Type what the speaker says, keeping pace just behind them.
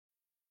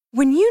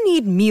When you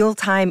need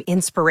mealtime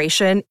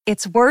inspiration,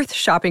 it's worth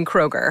shopping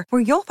Kroger,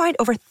 where you'll find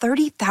over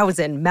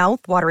 30,000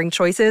 mouth-watering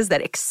choices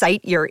that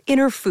excite your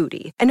inner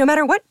foodie. And no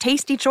matter what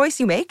tasty choice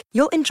you make,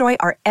 you'll enjoy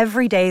our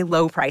everyday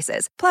low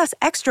prices, plus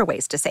extra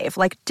ways to save,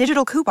 like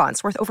digital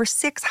coupons worth over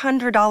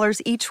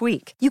 $600 each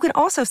week. You can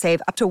also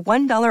save up to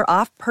 $1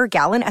 off per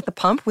gallon at the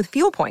pump with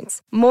fuel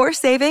points. More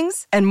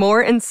savings and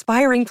more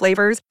inspiring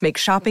flavors make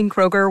shopping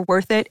Kroger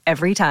worth it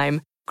every time.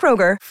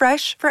 Kroger,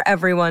 fresh for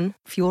everyone.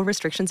 Fuel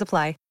restrictions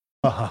apply.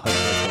 A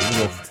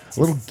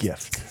little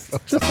gift.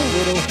 Just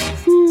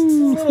a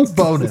little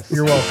bonus.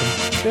 You're welcome.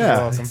 Yeah. You're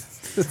welcome.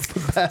 It's the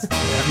best,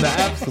 man. The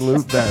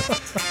absolute best.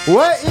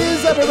 What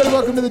is up, everybody?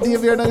 Welcome to the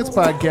DNVR Nuggets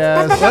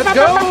podcast. Let's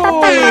go!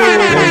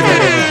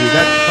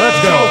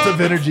 Let's go. Jolt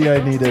of energy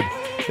I needed.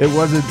 It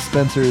wasn't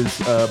Spencer's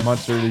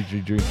Monster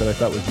Energy drink that I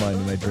thought was mine,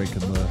 and I drank in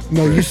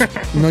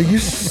the. You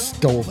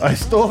stole that. I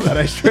stole that.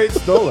 I straight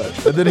stole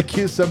it, and then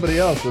accused somebody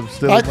else of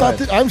stealing.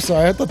 I'm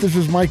sorry. I thought this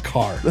was my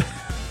car.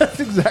 That's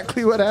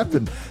exactly what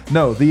happened.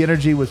 No, the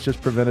energy was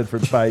just prevented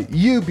by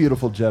you,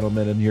 beautiful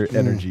gentlemen, and your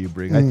energy you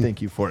bring. I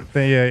thank you for it.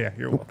 Yeah,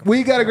 you're welcome.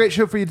 We got a great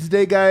show for you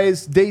today,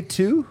 guys. Day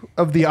 2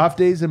 of the off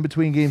days in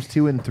between games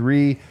 2 and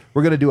 3.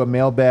 We're going to do a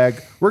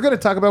mailbag. We're going to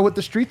talk about what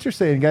the streets are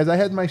saying, guys. I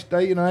had my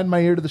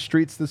ear to the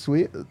streets this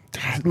week,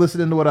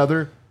 listening to what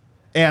other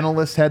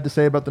analysts had to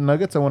say about the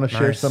Nuggets. I want to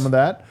share some of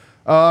that.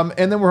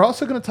 And then we're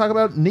also going to talk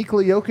about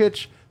Nikola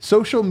Jokic,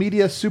 social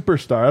media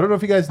superstar. I don't know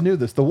if you guys knew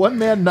this. The one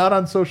man not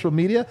on social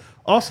media,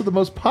 also the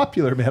most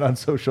popular man on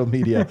social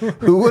media.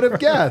 Who would have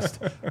guessed?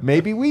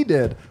 Maybe we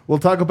did. We'll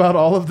talk about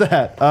all of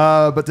that.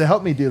 But to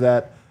help me do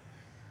that,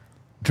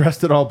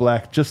 dressed in all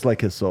black, just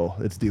like his soul,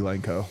 it's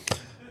D-Line Co.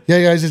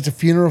 Yeah, guys, it's a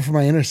funeral for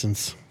my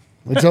innocence.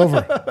 It's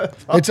over.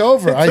 It's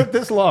over. It took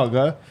this long,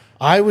 huh?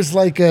 I was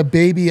like a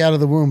baby out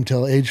of the womb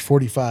till age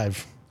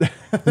 45.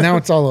 Now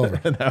it's all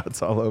over. Now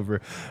it's all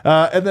over.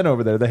 And then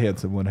over there, the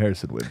handsome one,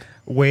 Harrison Wind.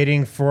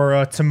 Waiting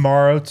for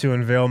tomorrow to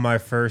unveil my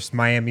first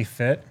Miami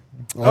fit.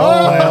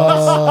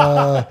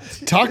 Talk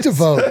to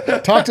Vote.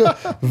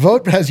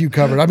 Vote has you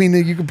covered. I mean,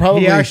 you could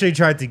probably. He actually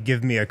tried to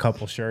give me a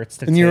couple shirts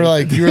to and you were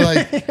like,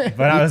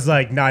 but I was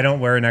like, no, I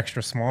don't wear an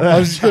extra small. I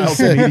was going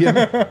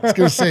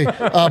to say,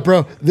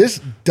 bro,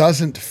 this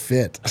doesn't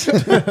fit.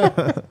 He's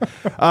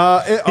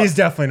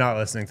definitely not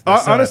listening to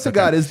this. Honest to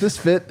God, is this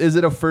fit? Is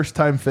it a first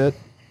time fit?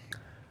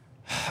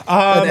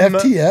 An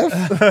FTF?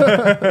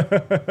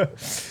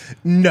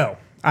 No.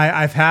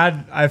 I've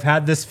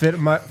had this fit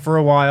for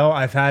a while.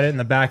 I've had it in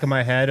the back of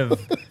my head of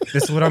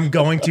this is what I'm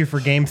going to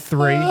for game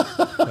 3.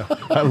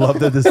 I love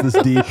that this is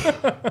deep.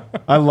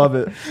 I love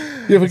it.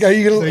 Yeah, but so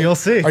you'll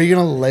see. Are you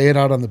gonna lay it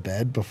out on the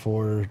bed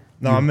before?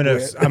 No, I'm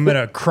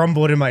gonna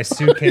crumble it in my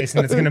suitcase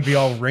and it's gonna be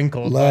all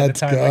wrinkled by the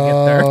time I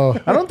get there.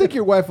 I don't think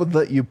your wife would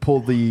let you pull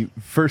the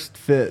first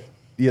fit.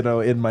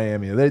 In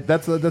Miami,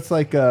 that's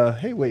like,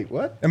 hey, wait,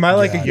 what? Am I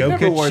like a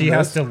Jokic? She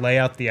has to lay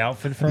out the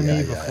outfit for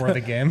me before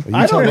the game.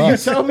 I don't know. You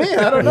tell me.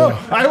 I don't know.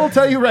 I will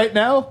tell you right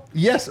now.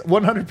 Yes,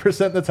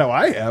 100%. That's how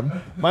I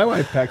am. My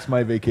wife packs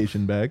my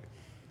vacation bag.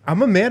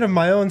 I'm a man of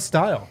my own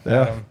style.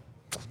 Yeah,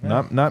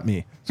 not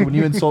me. So when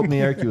you insult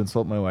me, Eric, you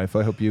insult my wife.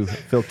 I hope you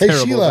feel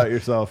terrible Sheila, about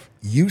yourself.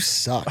 You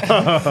suck.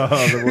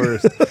 The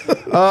worst.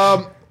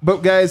 But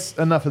guys,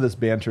 enough of this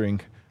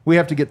bantering. We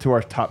have to get to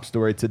our top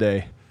story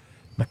today.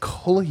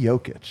 Nikola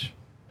Jokic,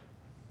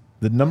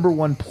 the number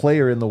 1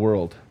 player in the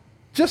world,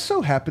 just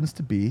so happens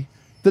to be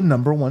the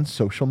number 1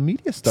 social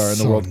media star in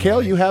the world. Nice.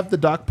 Kale, you have the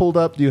doc pulled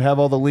up. Do you have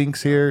all the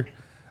links here?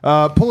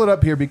 Pull it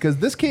up here because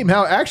this came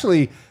out.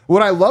 Actually,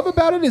 what I love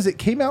about it is it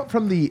came out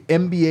from the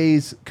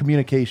NBA's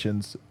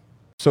communications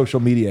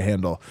social media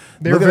handle.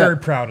 They're very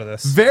proud of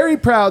this. Very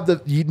proud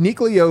that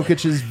Nikola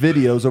Jokic's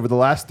videos over the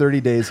last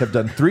 30 days have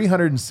done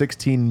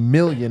 316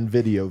 million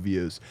video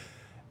views.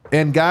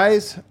 And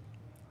guys,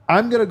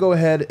 I'm going to go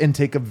ahead and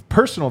take a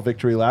personal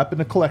victory lap and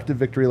a collective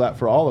victory lap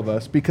for all of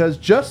us because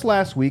just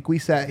last week we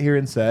sat here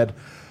and said,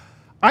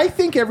 I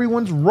think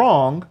everyone's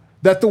wrong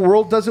that the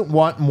world doesn't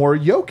want more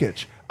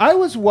Jokic. I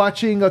was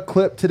watching a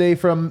clip today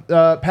from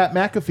Pat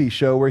McAfee's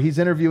show where he's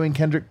interviewing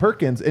Kendrick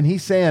Perkins and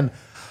he's saying,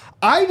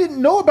 I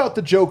didn't know about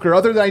the Joker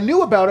other than I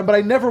knew about him, but I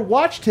never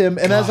watched him.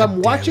 And as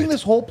I'm watching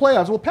this whole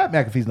playoffs, well, Pat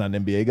McAfee's not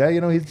an NBA guy.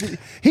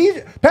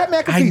 Pat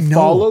McAfee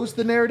follows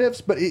the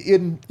narratives, but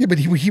but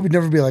he would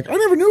never be like, I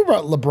never knew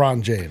about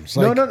LeBron James.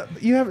 Like, no.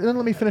 Then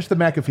let me finish the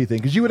McAfee thing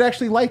because you would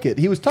actually like it.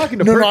 He was talking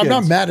to Perkins. No, I'm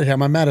not mad at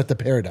him. I'm mad at the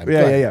paradigm.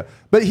 Yeah.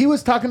 But he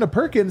was talking to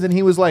Perkins and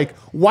he was like,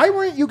 why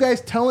weren't you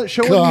guys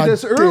showing me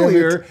this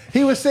earlier?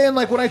 He was saying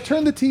like, when I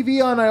turn the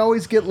TV on, I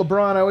always get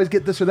LeBron. I always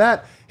get this or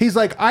that. He's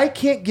like, I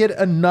can't get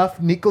enough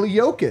Nikola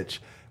Jokic,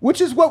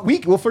 which is what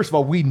first of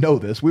all, we know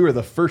this. We were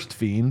the first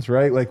fiends,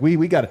 right? Like we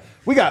got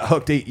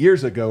hooked 8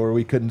 years ago where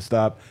we couldn't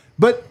stop.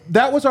 But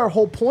that was our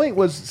whole point,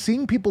 was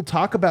seeing people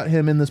talk about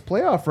him in this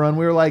playoff run.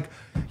 We were like,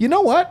 you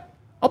know what?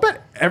 I'll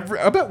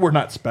bet we're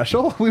not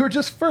special. We were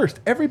just first.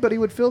 Everybody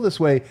would feel this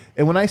way.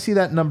 And when I see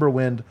that number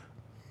win,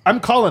 I'm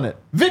calling it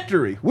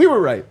victory. We were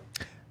right.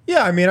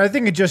 Yeah, I mean, I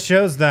think it just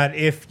shows that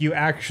if you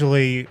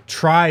actually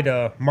try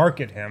to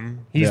market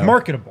him, he's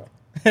marketable.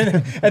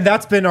 And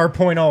that's been our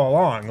point all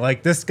along.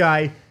 Like, this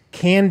guy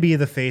can be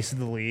the face of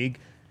the league.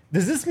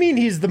 Does this mean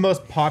he's the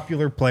most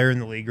popular player in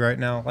the league right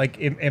now? Like,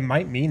 it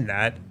might mean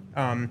that.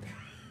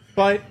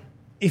 But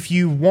if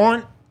you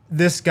want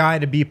this guy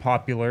to be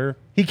popular,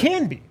 he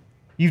can be.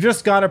 You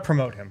just got to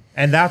promote him.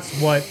 And that's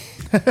what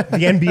the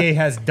NBA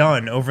has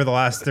done over the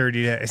last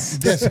 30 days.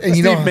 Yes, and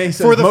you know,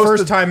 Mason, For the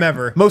first time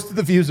ever. Most of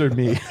the views are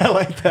me. I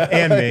like that.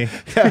 And me.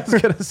 Yeah, I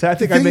was gonna say, I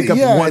think I make up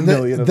 1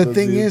 million of the those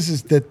thing views.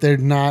 is that they're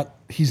not.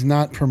 He's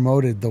not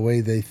promoted the way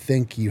they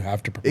think you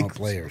have to promote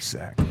players.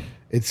 Exactly.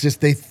 It's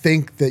just they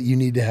think that you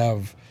need to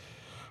have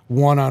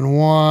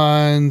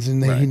one-on-ones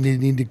and they Right.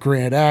 need to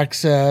grant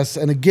access.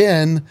 And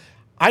again,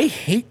 I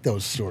hate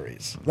those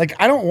stories. Like,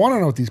 I don't want to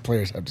know what these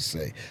players have to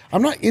say.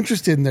 I'm not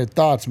interested in their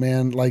thoughts,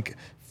 man. Like,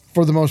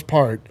 for the most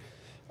part.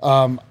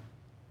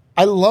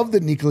 I love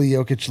that Nikola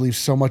Jokic leaves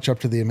so much up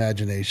to the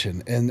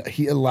imagination, and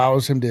he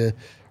allows him to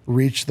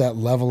reach that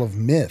level of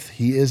myth.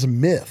 He is a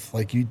myth.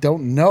 Like, you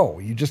don't know.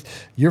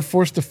 You're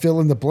forced to fill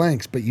in the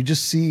blanks, but you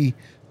just see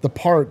the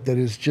part that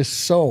is just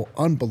so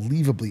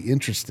unbelievably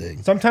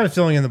interesting. Sometimes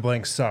filling in the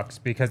blank sucks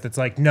because it's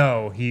like,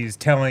 no, he's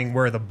telling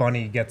where the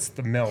bunny gets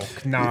the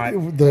milk, not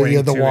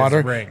The water.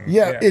 his ring.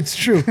 Yeah, it's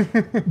true.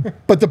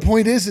 But the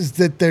point is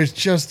that there's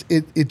just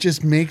it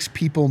just makes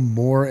people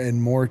more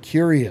and more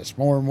curious,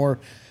 more and more.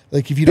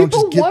 Like, if you don't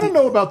People just get want to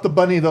know about the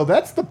bunny, though.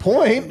 That's the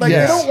point. Like,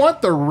 Yes. they don't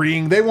want the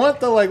ring. They want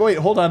the, like, wait,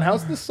 hold on.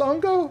 How's this song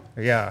go?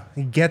 Yeah,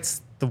 he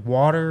gets the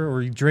water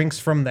or he drinks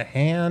from the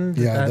hand.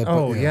 Yeah,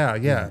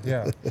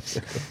 Yeah.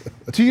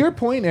 To your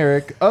point,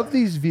 Eric, of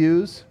these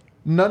views,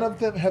 none of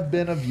them have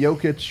been of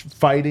Jokic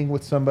fighting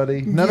with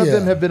somebody. None of Yeah.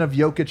 them have been of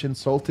Jokic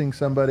insulting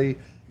somebody.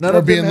 None Or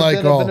of being them like,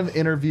 have been of an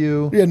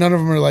interview. Yeah, none of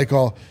them are like,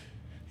 oh,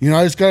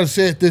 I just got to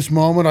say at this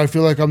moment, I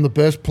feel like I'm the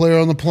best player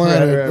on the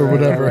planet or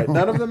whatever. Right.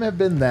 None of them have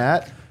been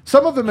that.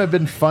 Some of them have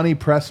been funny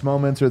press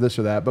moments or this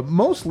or that, but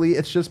mostly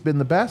it's just been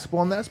the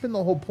basketball, and that's been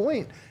the whole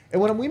point.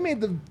 And when we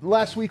made the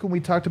last week when we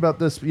talked about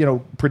this,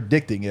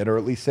 predicting it or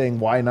at least saying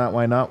why not,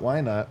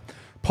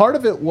 part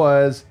of it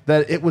was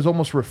that it was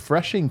almost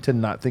refreshing to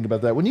not think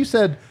about that. When you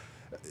said,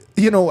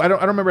 I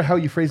don't remember how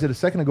you phrased it a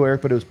second ago,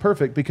 Eric, but it was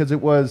perfect because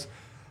it was,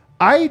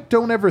 I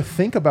don't ever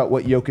think about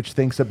what Jokic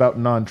thinks about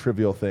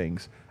non-trivial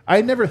things.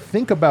 I never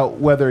think about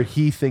whether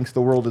he thinks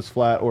the world is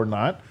flat or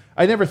not.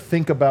 I never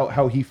think about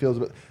how he feels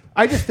about.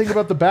 I just think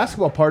about the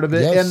basketball part of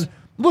it. Yes. And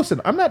listen,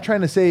 I'm not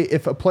trying to say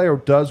if a player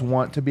does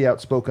want to be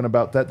outspoken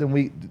about that,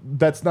 then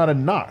that's not a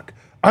knock.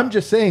 I'm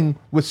just saying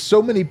with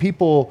so many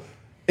people,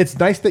 it's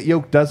nice that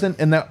Jokic doesn't,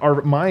 and that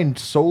our mind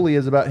solely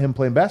is about him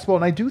playing basketball.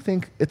 And I do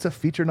think it's a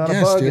feature, not a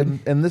Yes, bug. dude.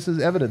 And this is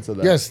evidence of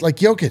that. Yes, like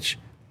Jokic,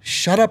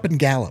 shut up and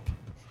gallop.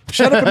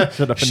 Shut up and,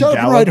 Shut up and shut up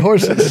and gallop. ride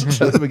horses.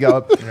 Shut up and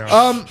gallop.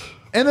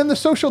 And then the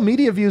social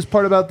media views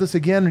part about this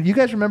again. You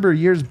guys remember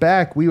years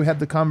back we had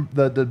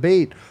the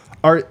debate: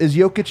 is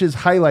Jokic's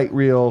highlight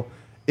reel?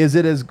 Is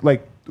it as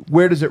like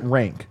where does it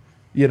rank?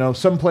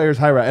 Some players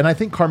highlight, and I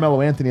think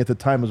Carmelo Anthony at the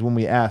time was when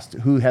we asked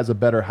who has a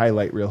better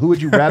highlight reel. Who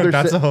would you rather?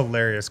 That's a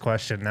hilarious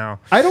question. Now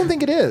I don't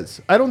think it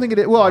is. Well,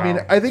 wow. I mean,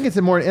 I think it's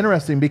more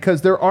interesting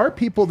because there are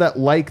people that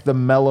like the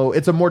mellow.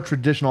 It's a more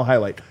traditional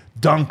highlight: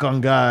 dunk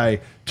on guy,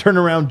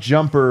 turnaround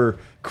jumper,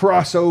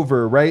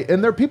 crossover, right?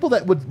 And there are people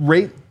that would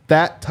rate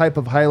that type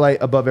of highlight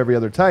above every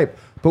other type.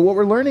 But what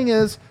we're learning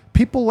is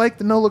people like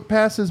the no-look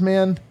passes,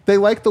 man. They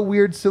like the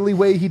weird, silly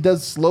way he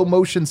does slow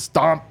motion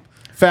stomp,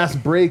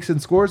 fast breaks,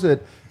 and scores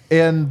it.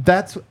 And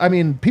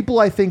people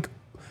I think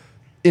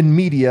in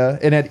media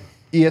and at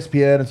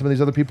ESPN and some of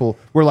these other people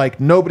were like,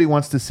 nobody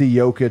wants to see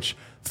Jokic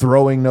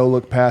throwing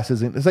no-look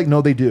passes. And it's like,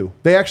 no, they do.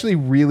 They actually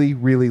really,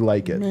 really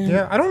like it.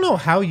 Yeah, I don't know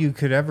how you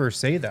could ever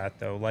say that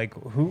though. Like,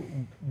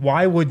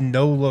 why would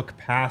no-look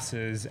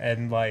passes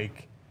and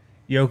like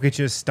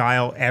Jokic's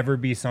style ever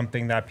be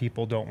something that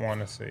people don't want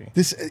to see?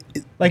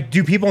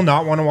 Do people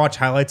not want to watch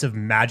highlights of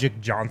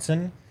Magic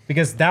Johnson?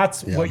 Because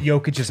that's what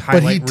Jokic's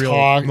highlight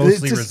reel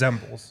mostly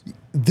resembles.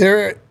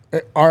 There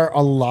are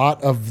a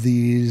lot of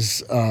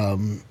these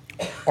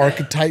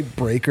archetype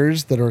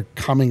breakers that are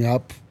coming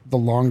up the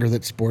longer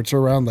that sports are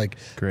around. Like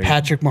Great.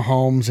 Patrick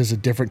Mahomes is a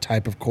different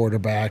type of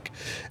quarterback.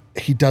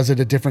 He does it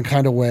a different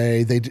kind of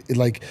way.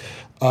 Shohei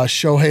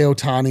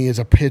Ohtani is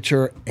a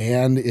pitcher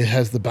and it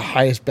has the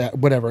highest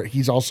whatever.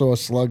 He's also a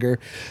slugger.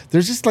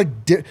 There's just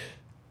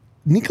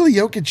Nikola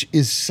Jokic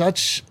is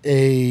such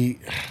a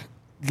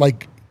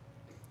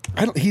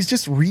he's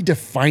just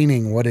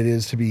redefining what it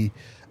is to be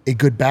a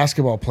good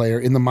basketball player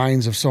in the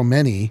minds of so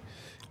many.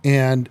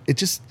 And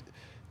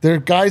there are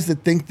guys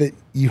that think that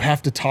you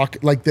have to talk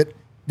like that.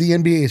 The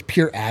NBA is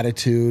pure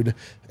attitude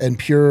and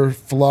pure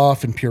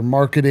fluff and pure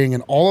marketing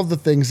and all of the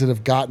things that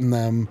have gotten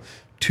them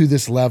to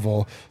this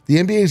level. The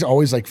NBA is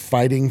always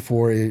fighting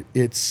for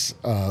its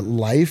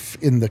life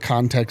in the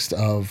context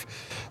of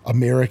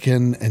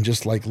American and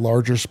just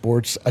larger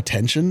sports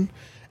attention.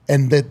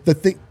 And the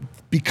thing,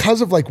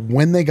 because of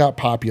when they got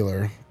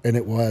popular, and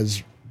it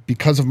was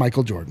because of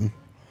Michael Jordan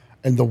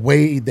and the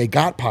way they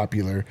got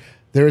popular,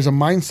 there is a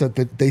mindset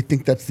that they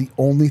think that's the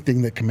only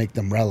thing that can make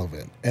them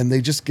relevant. And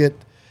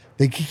they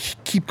they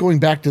keep going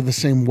back to the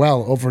same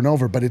well over and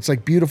over. But it's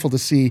like beautiful to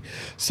see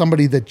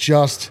somebody that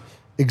just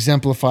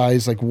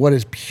exemplifies like what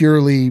is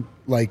purely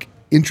like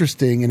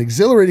interesting and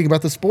exhilarating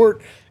about the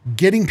sport,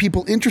 getting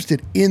people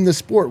interested in the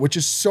sport, which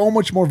is so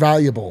much more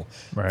valuable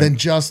than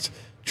just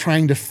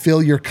trying to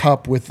fill your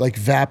cup with like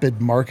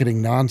vapid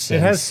marketing nonsense. It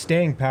has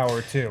staying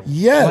power too.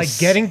 Yes. Like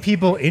getting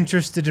people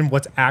interested in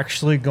what's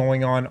actually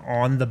going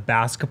on the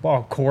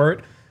basketball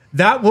court.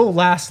 That will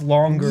last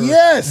longer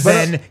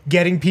than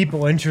getting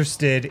people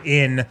interested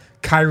in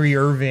Kyrie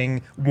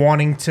Irving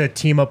wanting to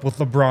team up with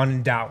LeBron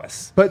in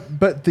Dallas.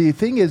 But the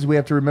thing is, we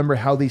have to remember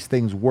how these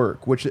things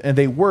work, and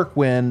they work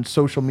when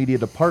social media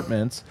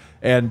departments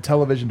and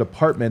television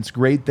departments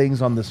grade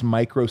things on this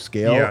micro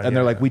scale, and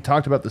they're like, we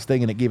talked about this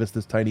thing and it gave us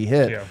this tiny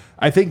hit. Yeah.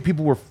 I think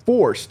people were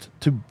forced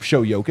to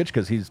show Jokic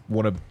because he's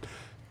one of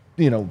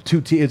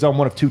is on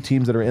one of two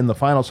teams that are in the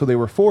final, so they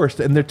were forced,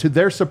 and to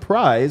their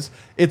surprise,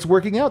 it's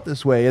working out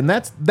this way, and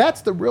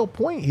that's the real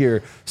point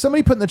here.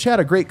 Somebody put in the chat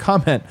a great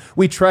comment: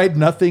 "We tried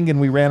nothing and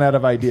we ran out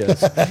of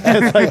ideas."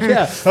 It's like,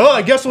 oh,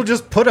 I guess we'll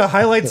just put a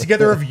highlight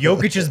together of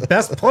Jokic's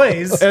best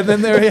plays, and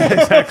then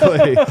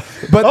exactly.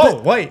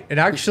 But wait, it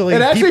actually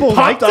people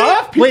popped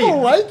off. People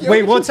like Jokic.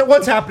 Wait,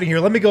 what's happening here?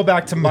 Let me go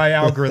back to my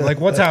algorithm. Like,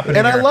 what's happening?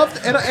 And here? I love,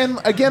 and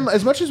again,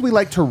 as much as we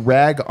like to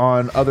rag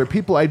on other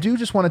people, I do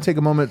just want to take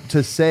a moment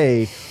to say,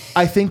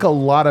 I think a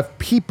lot of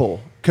people,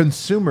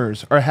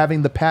 consumers, are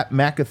having the Pat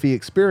McAfee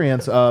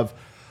experience of,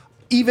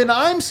 even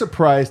I'm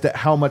surprised at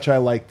how much I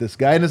like this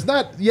guy. And it's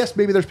not, yes,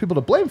 maybe there's people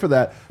to blame for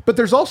that, but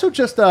there's also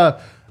just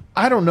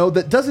I don't know,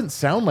 that doesn't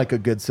sound like a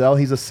good sell.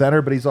 He's a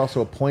center, but he's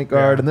also a point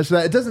guard, and this and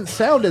that. It doesn't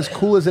sound as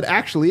cool as it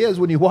actually is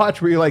when you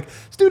watch, where you're like,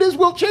 this dude is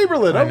Wilt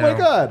Chamberlain. Oh my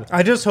God.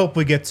 I just hope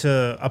we get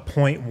to a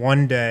point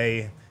one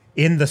day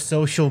in the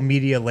social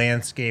media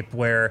landscape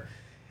where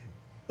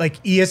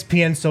like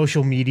ESPN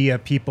social media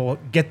people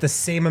get the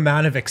same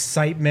amount of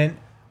excitement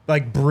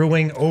like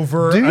brewing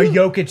over a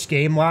Jokic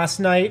game last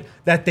night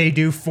that they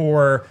do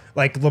for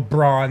like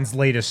LeBron's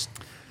latest.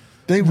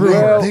 They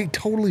will. They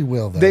totally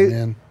will, though,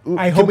 man.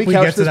 I hope we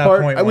get to that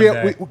point one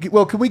day.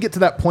 Well, can we get to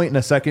that point in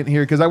a second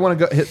here? Because I want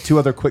to hit two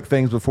other quick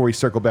things before we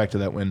circle back to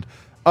that win.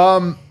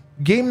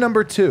 Game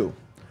number 2.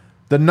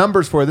 The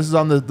numbers for this is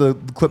on the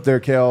clip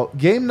there, Kale.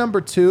 Game number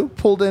 2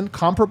 pulled in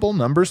comparable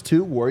numbers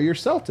to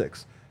Warriors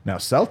Celtics. Now,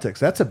 Celtics,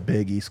 that's a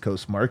big East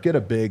Coast market,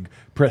 a big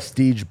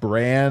prestige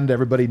brand.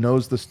 Everybody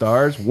knows the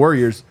stars.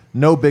 Warriors,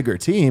 no bigger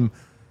team.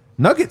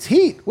 Nuggets,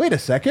 Heat. Wait a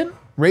second.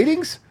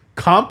 Ratings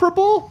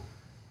comparable?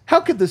 How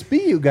could this be,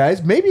 you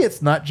guys? Maybe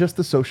it's not just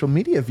the social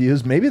media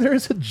views. Maybe there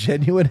is a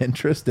genuine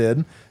interest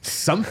in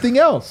something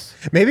else.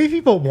 Maybe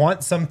people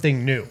want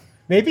something new.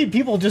 Maybe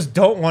people just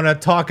don't want to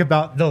talk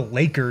about the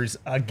Lakers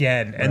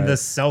again and the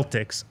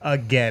Celtics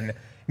again.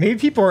 Maybe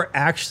people are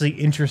actually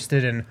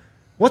interested in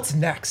what's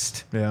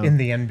next in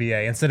the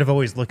NBA instead of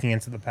always looking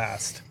into the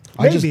past.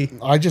 Maybe.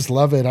 I just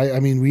love it. I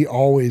mean, we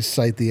always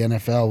cite the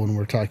NFL when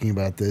we're talking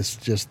about this,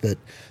 just that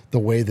the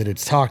way that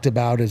it's talked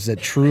about is that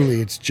truly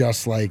it's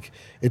just like,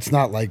 it's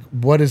not like,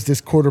 what does this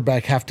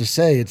quarterback have to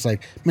say? It's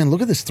like, man,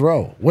 look at this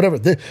throw. Whatever.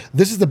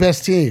 This is the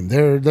best team.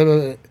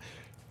 And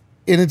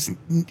it's,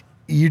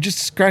 you just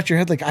scratch your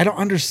head like, I don't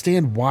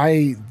understand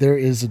why there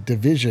is a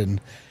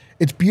division.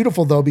 It's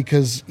beautiful, though,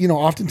 because,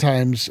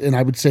 oftentimes, and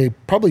I would say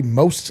probably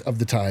most of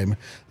the time,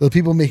 the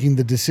people making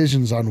the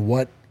decisions on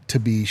what to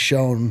be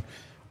shown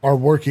are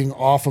working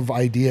off of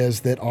ideas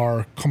that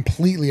are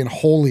completely and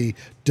wholly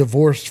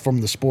divorced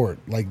from the sport.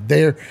 Like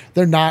they're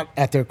not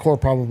at their core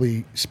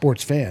probably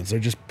sports fans. They're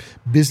just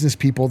business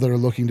people that are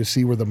looking to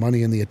see where the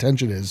money and the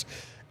attention is.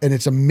 And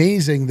it's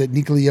amazing that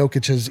Nikola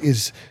Jokic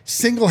is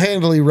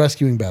single-handedly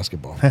rescuing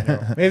basketball.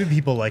 Maybe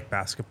people like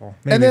basketball.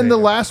 And then the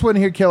last one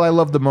here, Kel, I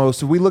love the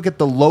most. If we look at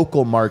the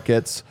local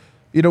markets,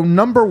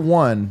 number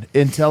 1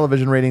 in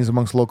television ratings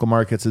amongst local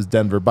markets is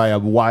Denver by a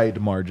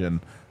wide margin.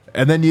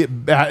 And then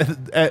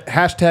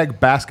hashtag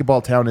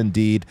basketball town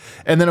indeed.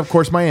 And then, of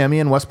course, Miami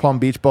and West Palm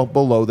Beach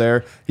below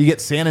there. You get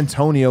San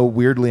Antonio,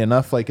 weirdly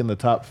enough, like in the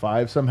top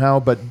 5 somehow.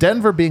 But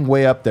Denver being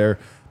way up there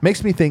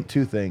makes me think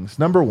 2 things.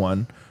 Number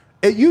 1,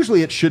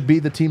 it should be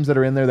the teams that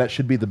are in there that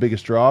should be the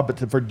biggest draw.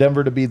 But for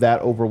Denver to be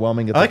that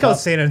overwhelming at I like the top, how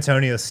San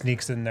Antonio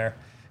sneaks in there.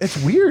 It's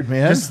weird,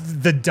 man.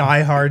 Just the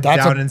diehards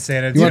down in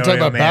San Antonio. You want to talk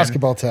about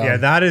basketball town? Yeah,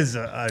 that is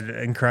an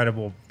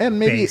incredible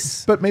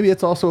base. But maybe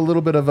it's also a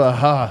little bit of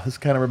this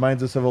kind of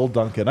reminds us of old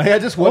Duncan. I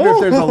just wonder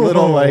if there's a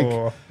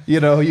little you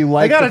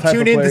like. I got to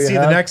tune in to see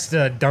the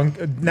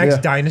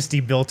next dynasty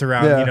built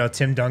around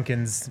Tim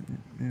Duncan's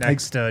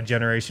next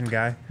generation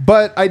guy.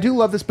 But I do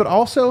love this. But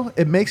also,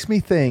 it makes me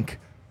think: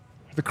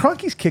 the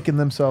Cronkies kicking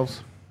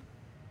themselves.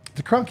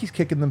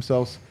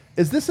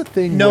 Is this a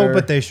thing? No,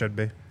 but they should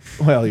be.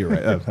 Well, you're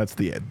right. That's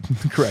the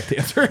correct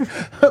answer.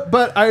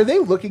 But are they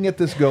looking at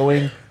this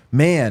going,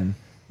 man,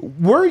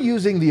 we're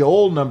using the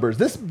old numbers.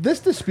 This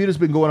dispute has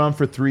been going on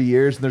for 3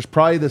 years, and there's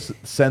probably this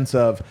sense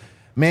of,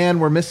 man,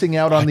 we're missing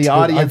out on the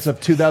audience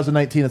of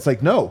 2019. It's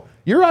like, no,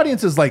 your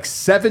audience is like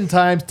 7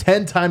 times,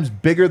 10 times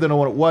bigger than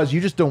what it was.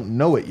 You just don't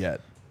know it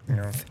yet.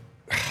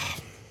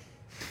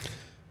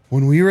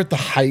 When we were at the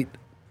height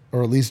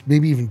or at least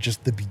maybe even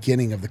just the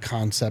beginning of the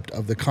concept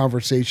of the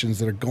conversations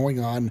that are going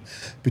on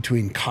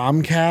between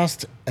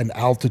Comcast and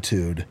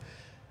Altitude,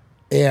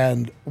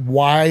 and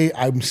why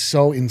I'm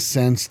so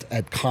incensed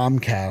at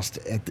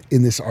Comcast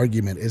in this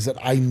argument is that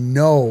I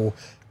know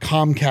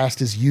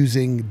Comcast is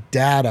using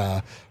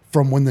data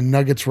from when the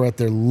Nuggets were at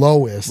their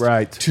lowest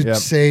to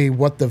say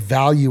what the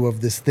value of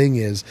this thing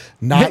is,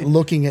 not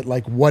looking at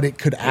like what it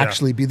could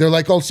actually be. They're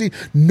like, oh, see,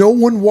 no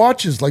one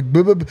watches. Like,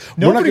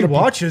 nobody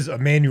watches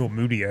Emmanuel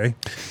Mudiay.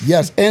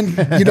 Yes, and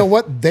you know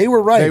what? They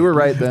were right. They were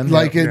right then.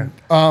 Like,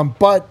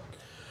 but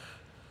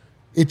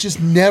it just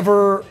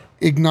never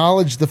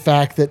acknowledged the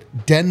fact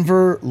that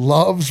Denver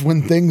loves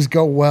when things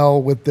go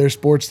well with their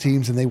sports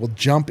teams, and they will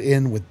jump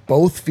in with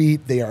both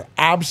feet. They are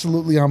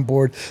absolutely on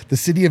board. The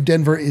city of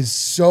Denver is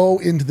so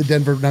into the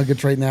Denver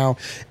Nuggets right now,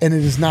 and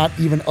it is not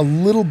even a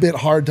little bit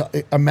hard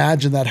to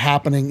imagine that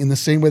happening in the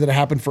same way that it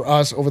happened for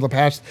us over the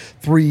past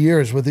 3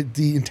 years, with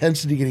the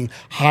intensity getting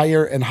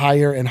higher and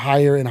higher and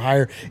higher and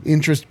higher,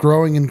 interest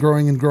growing and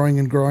growing and growing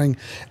and growing.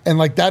 And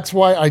like, that's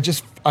why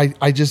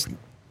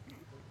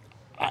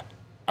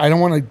I don't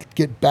want to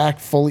get back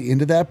fully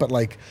into that, but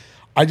like,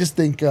 I just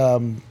think,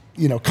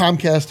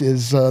 Comcast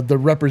is the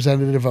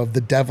representative of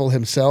the devil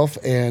himself,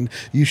 and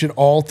you should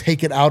all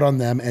take it out on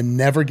them and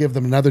never give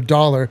them another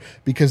dollar,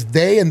 because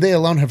they and they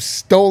alone have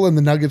stolen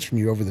the Nuggets from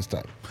you over this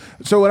time.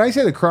 So when I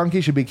say the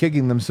Kroenke should be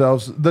kicking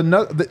themselves, the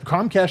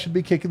Comcast should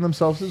be kicking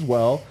themselves as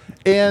well.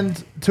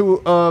 And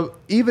to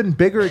even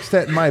bigger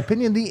extent, in my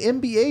opinion, the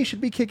NBA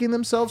should be kicking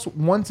themselves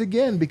once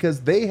again,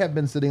 because they have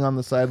been sitting on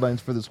the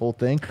sidelines for this whole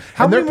thing.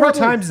 How many more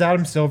times is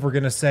Adam Silver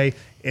going to say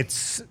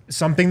it's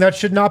something that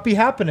should not be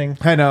happening?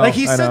 I know. Like,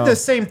 he said the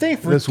same thing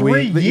for this 3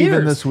 week, years.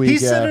 even this week, he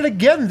said it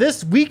again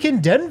this week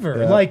in Denver.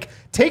 Yeah. Like,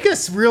 take a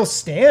real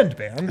stand,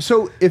 man.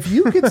 So if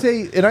you could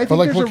say, and I think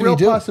like, there's a real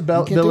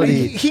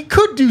possibility. He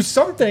could do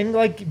something,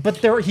 like, but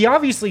he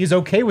obviously is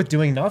okay with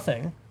doing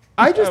nothing.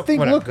 I just think,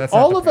 whatever, look,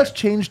 all of us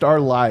changed our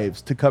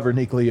lives to cover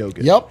Nikola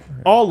Jokic. Yep.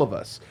 All of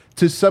us,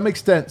 to some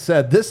extent,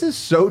 said, this is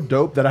so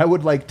dope that I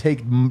would like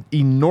take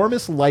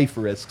enormous life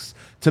risks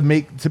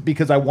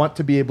because I want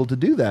to be able to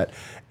do that.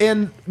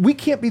 And we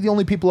can't be the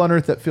only people on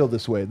earth that feel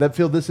this way, that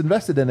feel this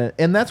invested in it.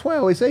 And that's why I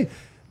always say,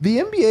 the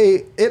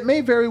NBA, it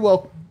may very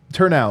well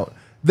turn out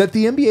that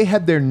the NBA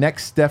had their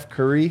next Steph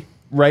Curry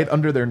right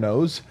under their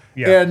nose.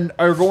 Yeah. And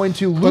are going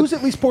to lose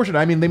at least portion.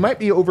 I mean, they might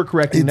be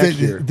overcorrecting next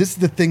year. This is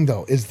the thing,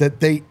 though, is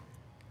that they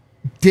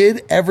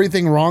did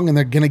everything wrong, and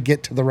they're going to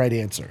get to the right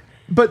answer.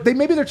 But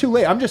maybe they're too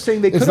late. I'm just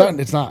saying they could.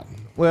 It's not.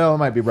 Well, it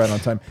might be right on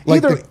time.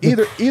 Like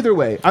either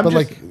way.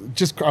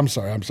 I'm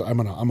sorry.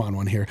 I'm on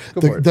one here.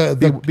 Go for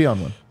it. Be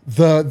on one.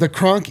 The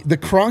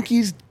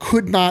Kroenkes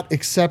could not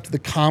accept the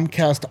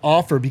Comcast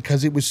offer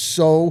because it was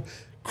so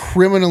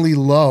criminally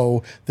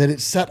low that it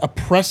set a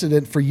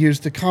precedent for years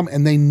to come,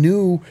 and they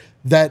knew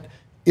that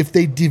if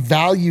they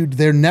devalued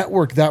their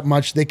network that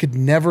much, they could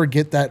never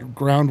get that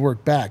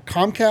groundwork back.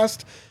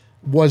 Comcast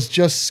was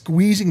just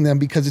squeezing them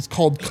because it's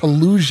called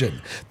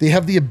collusion. They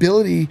have the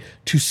ability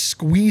to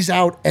squeeze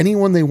out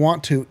anyone they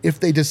want to if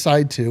they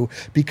decide to,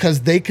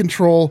 because they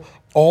control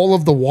all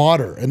of the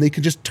water, and they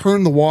could just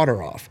turn the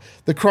water off.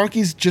 The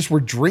Kroenkes just were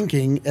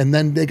drinking, and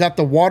then they got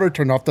the water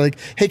turned off. They're like,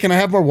 hey, can I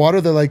have more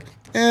water? They're like,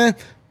 how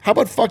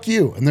about fuck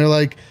you? And they're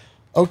like,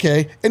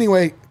 okay.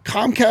 Anyway,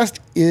 Comcast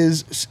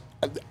is...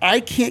 I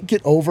can't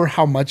get over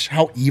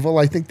how evil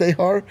I think they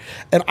are.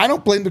 And I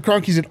don't blame the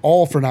Kroenkes at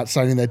all for not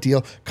signing that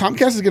deal.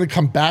 Comcast is going to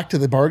come back to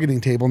the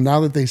bargaining table now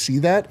that they see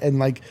that. And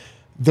like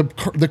the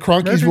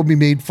Kroenkes will be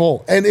made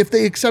full. And if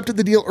they accepted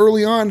the deal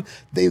early on,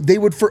 they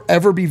would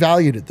forever be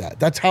valued at that.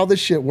 That's how this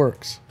shit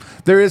works.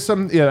 There is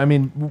some, I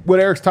mean, what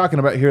Eric's talking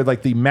about here,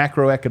 like the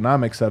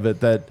macroeconomics of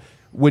it, that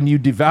when you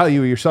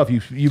devalue yourself,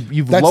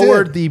 you've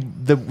lowered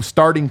the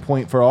starting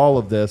point for all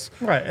of this.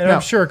 Right. And now,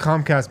 I'm sure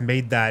Comcast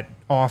made that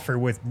offer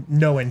with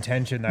no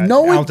intention that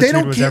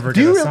Altitude was ever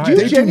going to sign. Do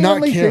you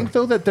genuinely think,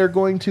 though, that they're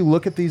going to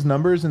look at these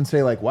numbers and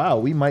say, like, wow,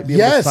 we might be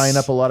able to sign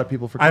up a lot of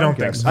people for Comcast? I don't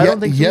think so. I don't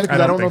think so,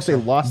 because I don't know if they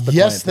lost the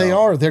Yes, clientele.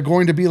 they are. They're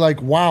going to be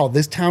like, wow,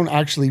 this town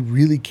actually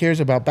really cares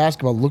about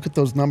basketball. Look at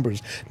those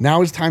numbers.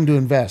 Now is time to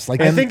invest. Like,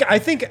 I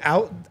think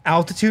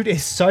Altitude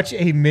is such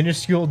a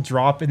minuscule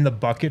drop in the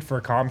bucket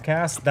for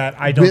Comcast that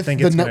I don't think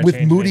it's going to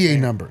change with Mudiay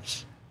anything.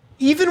 numbers.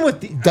 Even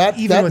with that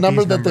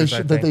number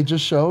that they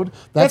just showed,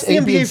 that's the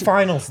NBA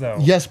Finals, though.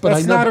 Yes, but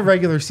that's not a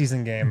regular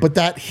season game. But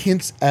that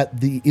hints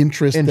at the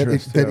interest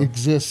that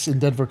exists in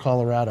Denver,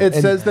 Colorado. It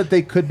says that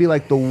they could be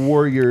like the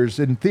Warriors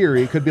in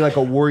theory. It could be like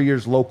a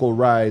Warriors local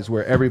rise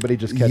where everybody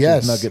just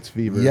catches Nuggets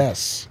fever.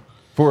 Yes.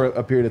 For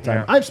a period of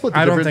time. Yeah.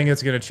 I don't think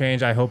it's going to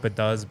change. I hope it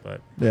does, but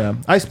yeah,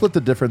 I split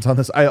the difference on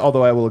this.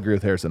 Although I will agree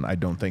with Harrison, I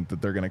don't think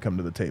that they're going to come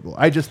to the table.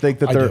 I just think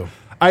that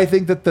I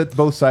think that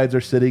both sides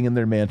are sitting in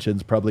their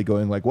mansions, probably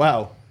going like,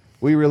 "Wow,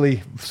 we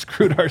really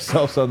screwed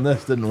ourselves on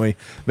this, didn't we?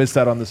 Missed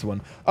out on this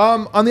one."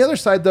 On the other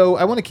side, though,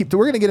 I want to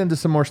we're going to get into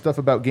some more stuff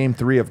about Game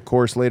 3, of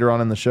course, later on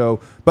in the show.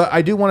 But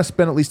I do want to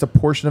spend at least a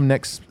portion of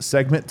next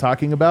segment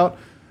talking about.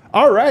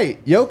 All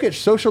right, Jokic,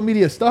 social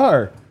media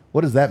star.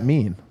 What does that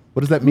mean? What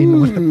does that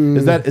mean?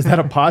 Is that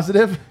a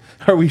positive?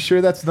 Are we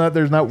sure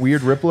there's not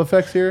weird ripple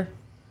effects here?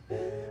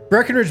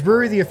 Breckenridge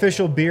Brewery, the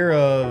official beer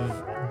of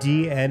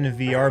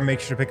DNVR. Make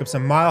sure to pick up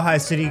some Mile High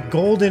City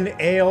Golden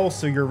Ale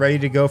so you're ready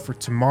to go for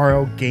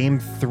tomorrow, Game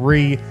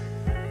 3.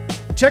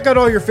 Check out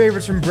all your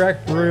favorites from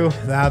Breck Brew,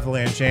 the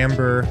Avalanche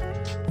Amber,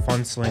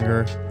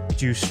 Funslinger,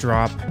 Juice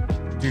Drop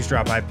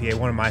IPA,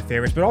 one of my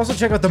favorites. But also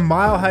check out the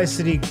Mile High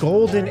City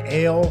Golden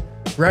Ale,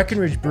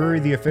 Breckenridge Brewery,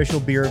 the official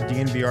beer of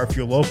DNVR. If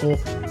you're local,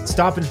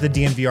 stop into the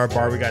DNVR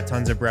bar. We got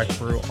tons of Breck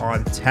Brew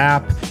on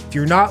tap. If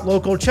you're not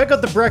local, check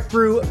out the Breck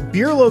Brew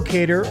beer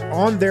locator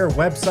on their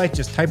website.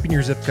 Just type in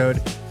your zip code.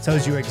 It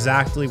tells you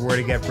exactly where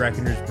to get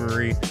Breckenridge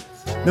Brewery,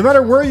 no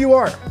matter where you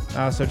are.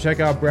 So check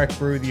out Breck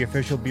Brew, the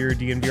official beer of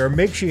DNVR.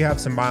 Make sure you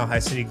have some Mile High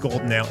City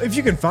Golden Ale, if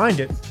you can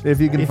find it.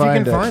 If you can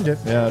find it.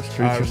 Yeah, that's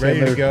true. Ready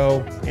to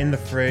go in the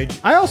fridge.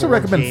 I also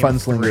recommend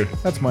Funslinger. 3.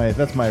 That's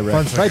my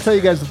rec. I tell you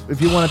guys, if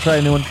you want to try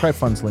a new one, try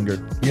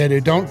Funslinger. Yeah,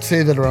 dude, don't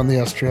say that around the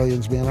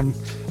Australians, man.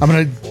 I'm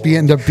gonna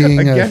end up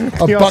being a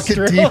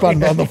bucket deep on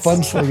the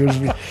Funslingers.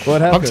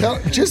 What happened?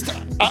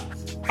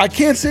 I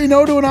can't say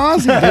no to an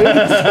Aussie,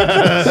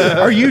 dude.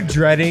 Are you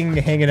dreading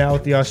hanging out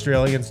with the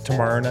Australians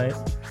tomorrow night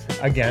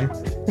again?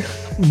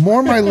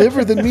 More my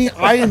liver than me.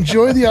 I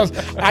enjoy the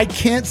Aussies. I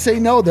can't say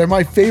no. They're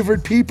my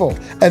favorite people,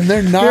 and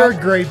they're not. They're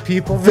great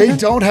people. Man. They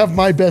don't have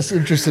my best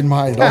interest in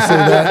mind. I'll say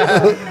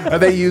that. Are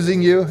they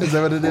using you? Is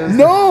that what it is?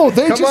 No,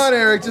 Come on,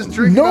 Eric, just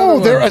drink.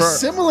 No, they're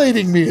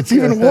assimilating me. It's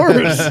even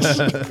worse.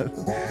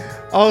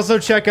 Also,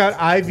 check out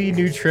IV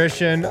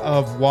Nutrition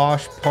of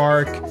Wash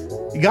Park.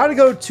 You got to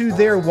go to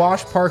their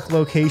Wash Park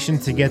location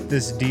to get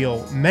this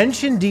deal.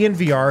 Mention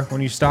DNVR when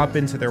you stop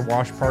into their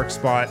Wash Park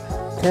spot,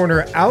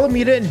 corner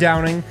Alameda and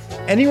Downing.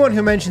 Anyone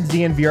who mentions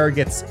DNVR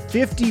gets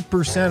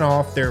 50%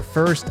 off their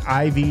first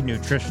IV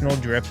nutritional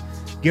drip.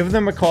 Give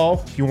them a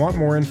call if you want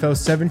more info,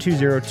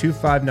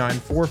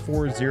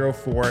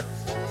 720-259-4404.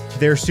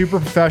 They're super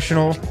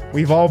professional.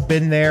 We've all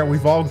been there.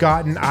 We've all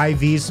gotten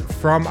IVs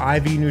from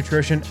IV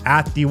Nutrition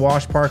at the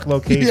Wash Park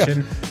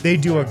location. Yeah. They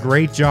do a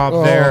great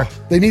job there.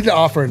 They need to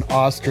offer an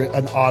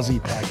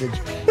Aussie package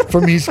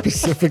for me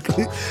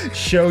specifically.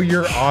 Show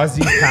your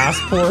Aussie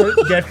passport.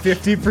 Get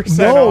 50%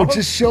 No, off.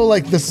 just show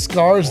like the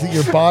scars that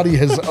your body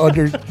has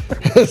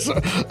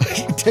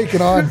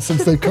taken on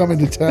since they've come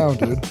into town,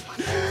 dude.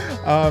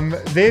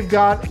 They've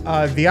got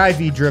the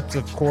IV drips,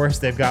 of course.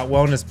 They've got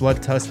wellness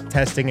blood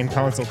testing and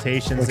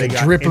consultations. Like they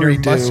got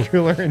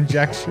intramuscular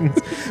injections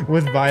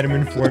with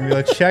vitamin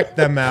formula. Check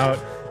them out.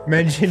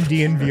 Mention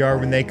DNVR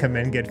when they come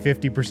in. Get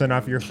 50%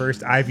 off your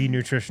first IV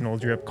nutritional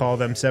drip. Call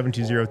them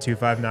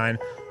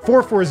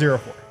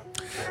 720-259-4404.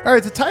 All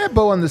right, to tie a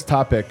bow on this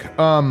topic,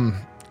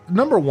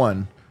 number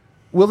one,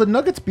 will the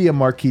Nuggets be a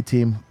marquee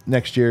team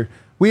next year?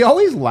 We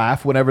always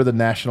laugh whenever the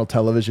national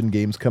television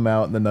games come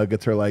out and the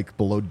Nuggets are like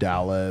below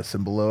Dallas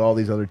and below all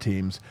these other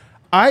teams.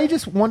 I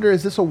just wonder,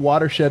 is this a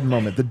watershed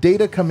moment? The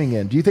data coming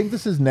in, do you think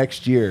this is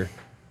next year?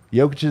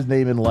 Jokic's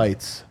name in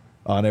lights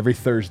on every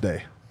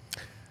Thursday.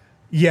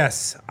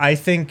 Yes, I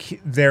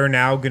think they're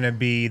now going to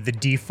be the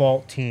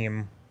default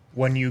team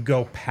when you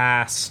go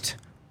past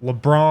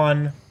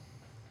LeBron,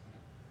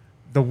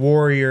 the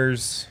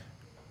Warriors,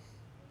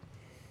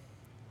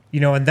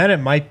 and then it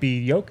might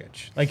be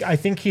Jokic. Like, I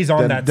think he's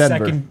on that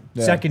Denver.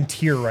 second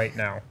tier right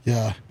now.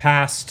 Yeah.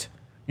 Past,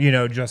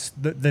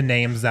 just the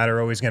names that are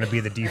always going to be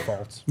the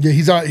defaults. Yeah,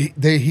 he's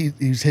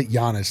hit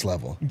Giannis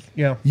level.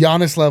 Yeah.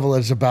 Giannis level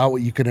is about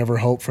what you could ever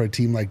hope for a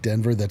team like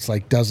Denver that's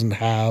like doesn't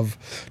have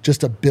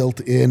just a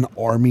built-in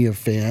army of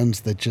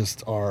fans that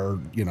just are,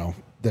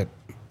 that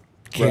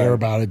care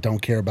about it,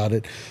 don't care about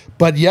it.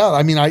 But yeah,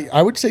 I mean,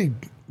 I would say,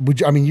 would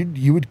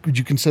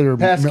you consider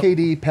past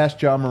KD,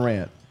 past Ja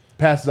Morant?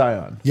 Past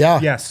Zion. Yeah.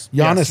 Yes.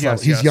 Giannis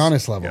level. He's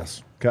Giannis level.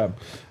 Yes. Okay.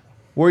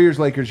 Warriors,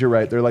 Lakers, you're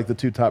right. They're like the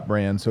two top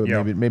brands, so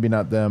maybe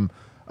not them.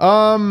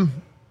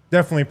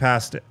 Definitely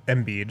past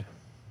Embiid.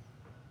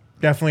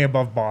 Definitely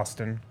above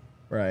Boston.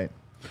 Right.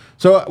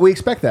 So we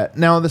expect that.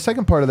 Now, the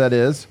second part of that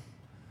is,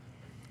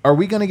 are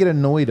we going to get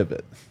annoyed of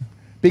it?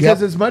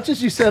 Because as much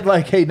as you said,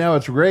 like, hey, now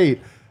it's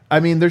great, I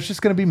mean, there's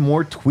just going to be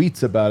more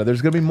tweets about it.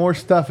 There's going to be more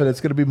stuff, and it's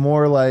going to be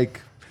more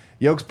like,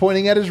 Yoke's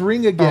pointing at his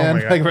ring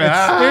again. Oh my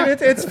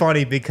God. It's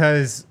funny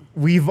because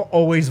we've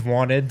always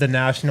wanted the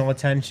national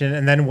attention,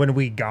 and then when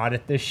we got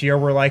it this year,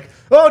 we're like,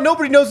 oh,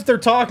 nobody knows what they're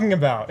talking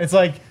about. It's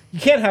like, you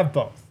can't have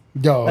both.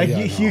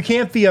 You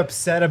can't be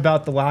upset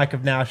about the lack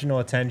of national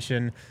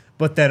attention,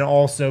 but then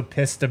also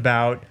pissed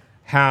about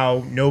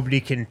how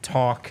nobody can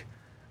talk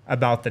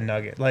about the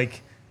Nugget.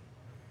 Like,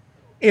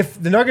 if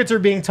the Nuggets are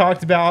being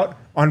talked about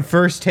on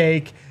First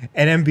Take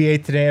and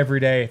NBA Today every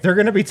day, they're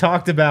going to be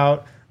talked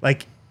about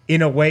like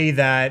in a way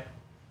that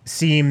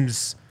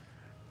seems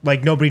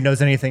like nobody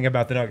knows anything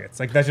about the Nuggets.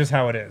 Like, that's just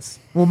how it is.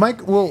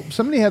 Well,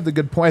 somebody had the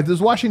good point. This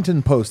was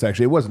Washington Post,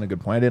 actually. It wasn't a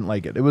good point. I didn't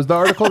like it. It was the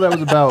article that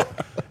was about,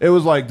 it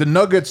was like, the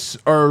Nuggets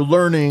are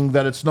learning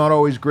that it's not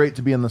always great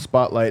to be in the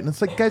spotlight. And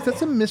it's like, guys,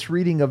 that's a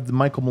misreading of the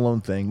Michael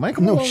Malone thing.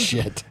 Michael Malone,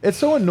 shit. It's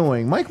so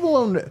annoying. Michael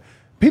Malone,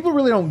 people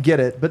really don't get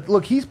it. But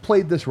look, he's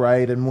played this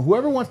right. And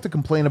whoever wants to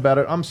complain about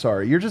it, I'm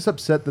sorry. You're just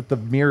upset that the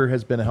mirror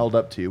has been held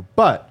up to you.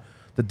 But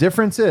The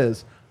difference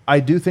is I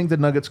do think the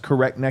Nuggets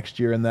correct next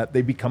year in that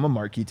they become a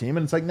marquee team,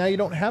 and it's like now you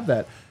don't have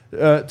that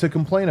to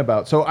complain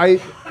about. So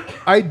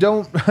I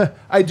don't.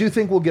 I do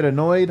think we'll get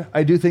annoyed.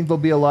 I do think there'll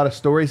be a lot of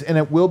stories, and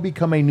it will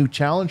become a new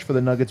challenge for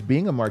the Nuggets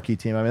being a marquee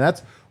team. I mean,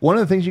 that's one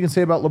of the things you can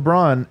say about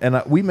LeBron,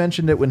 and we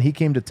mentioned it when he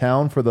came to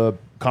town for the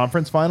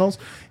conference finals.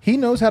 He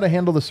knows how to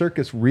handle the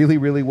circus really,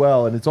 really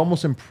well, and it's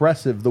almost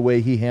impressive the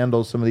way he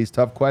handles some of these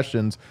tough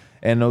questions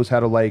and knows how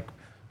to like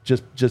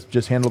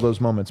just handle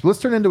those moments. But let's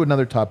turn into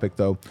another topic,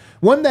 though.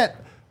 One that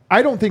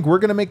I don't think we're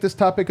going to make this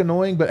topic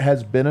annoying, but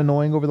has been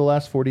annoying over the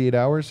last 48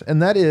 hours.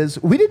 And that is,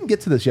 we didn't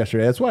get to this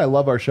yesterday. That's why I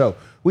love our show.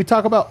 We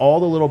talk about all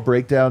the little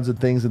breakdowns and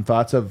things and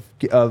thoughts of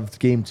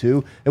game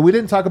 2. And we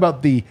didn't talk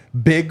about the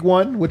big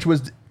one, which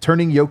was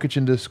turning Jokic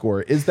into a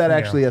scorer. Is that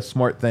actually a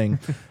smart thing?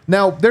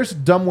 Now, there's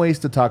dumb ways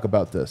to talk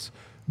about this.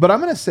 But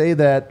I'm going to say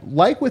that,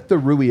 like with the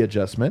Rui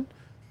adjustment,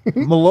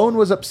 Malone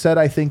was upset,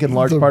 I think, in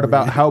large part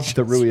about how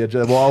the Rui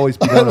adjustment will always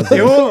be known as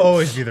it will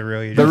always be the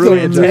Rui the Rui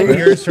adjustment. 10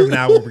 years from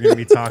now, we're going to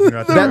be talking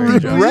about the Rui the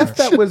adjustment. breath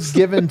that was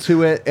given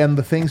to it and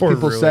the things Poor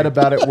people Rui. said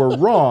about it were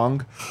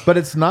wrong, but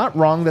it's not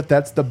wrong that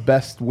that's the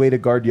best way to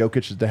guard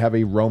Jokic is to have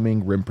a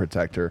roaming rim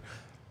protector.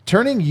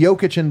 Turning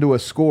Jokic into a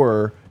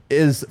scorer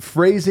is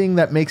phrasing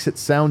that makes it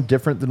sound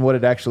different than what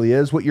it actually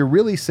is. What you're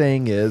really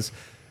saying is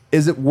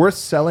it worth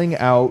selling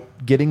out,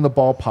 getting the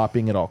ball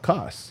popping at all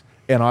costs?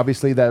 And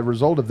obviously, the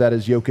result of that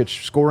is Jokic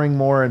scoring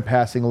more and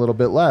passing a little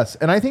bit less.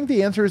 And I think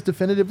the answer is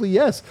definitively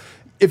yes.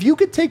 If you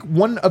could take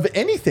one of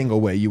anything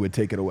away, you would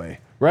take it away,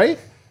 right?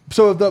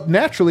 So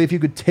naturally, if you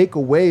could take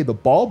away the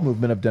ball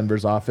movement of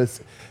Denver's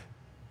offense,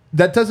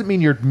 that doesn't mean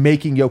you're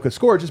making Jokic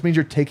score. It just means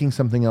you're taking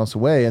something else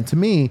away. And to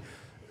me,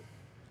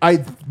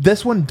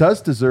 this one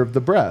does deserve the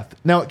breath.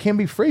 Now, it can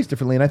be phrased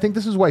differently, and I think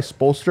this is why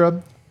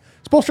Spoelstra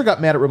got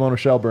mad at Ramona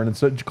Shelburne and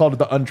so called it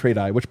the untrade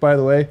eye, which, by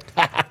the way,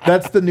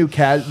 that's the new we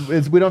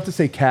don't have to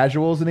say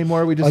casuals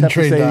anymore. We just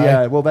Untrained have to say,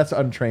 eye. yeah, well, that's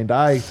untrained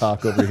eye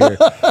talk over here.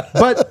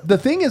 But the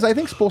thing is, I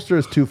think Spoelstra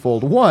is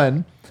twofold.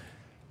 One,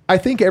 I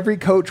think every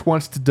coach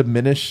wants to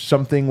diminish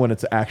something when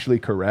it's actually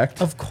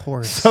correct. Of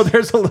course. So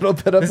there's a little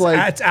bit of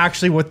That's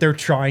actually what they're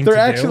trying to do.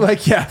 they're actually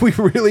like, yeah, we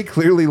really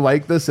clearly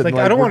like this. And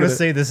Like, I don't want to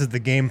say this is the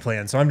game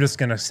plan, so I'm just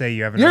going to say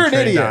you have an you're an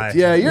untrained idiot. eye.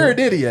 Yeah, you're an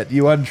idiot,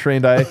 you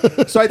untrained eye.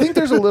 So I think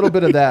there's a little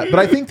bit of that. But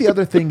I think the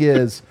other thing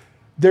is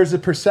there's a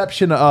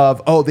perception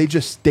of, oh, they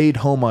just stayed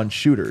home on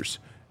shooters.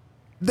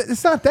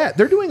 It's not that.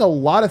 They're doing a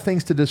lot of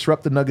things to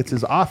disrupt the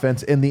Nuggets'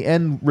 offense, and the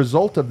end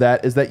result of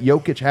that is that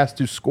Jokic has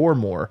to score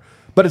more.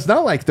 But it's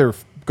not like they're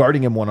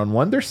guarding him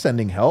one-on-one. They're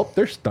sending help.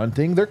 They're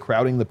stunting. They're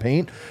crowding the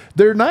paint.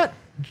 They're not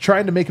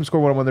trying to make him score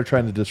one-on-one. They're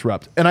trying to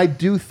disrupt. And I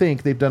do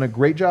think they've done a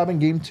great job in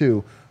game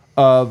 2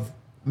 of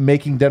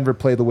making Denver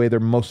play the way they're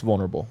most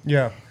vulnerable.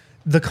 Yeah.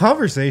 The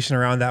conversation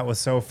around that was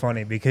so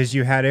funny because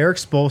you had Eric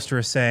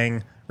Spoelstra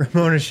saying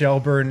Ramona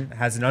Shelburne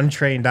has an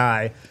untrained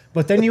eye,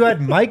 but then you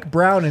had Mike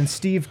Brown and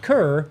Steve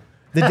Kerr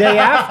the day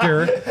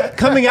after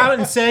coming out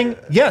and saying,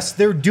 yes,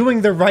 they're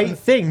doing the right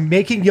thing.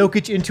 Making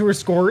Jokic into a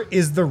scorer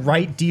is the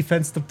right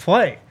defense to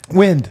play.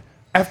 Wind.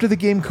 After the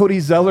game, Cody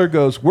Zeller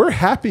goes, we're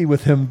happy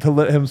with him to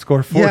let him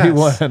score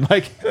 41. Yes.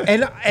 Like,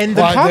 And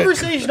the Well,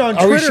 conversation on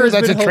are we Twitter sure has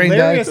that's been a trained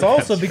hilarious guy?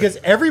 also because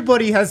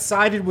everybody has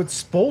sided with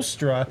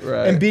Spoelstra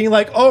Right. and being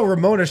like, oh,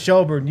 Ramona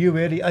Shelburne, you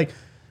idiot. Like,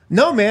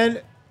 no, man.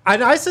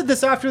 And I said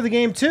this after the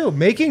game, too.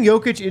 Making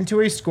Jokic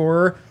into a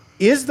scorer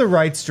is the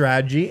right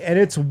strategy, and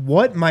it's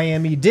what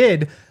Miami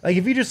did. Like,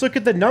 if you just look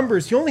at the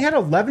numbers, he only had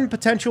 11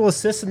 potential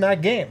assists in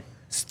that game.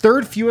 It's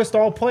third fewest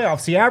all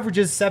playoffs. He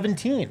averages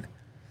 17. You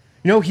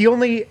know, he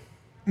only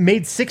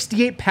made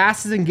 68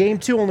 passes in game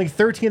 2. Only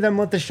 13 of them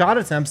led to shot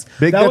attempts.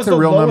 Big, that that's was a the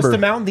real lowest number.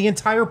 amount in the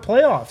entire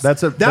playoffs.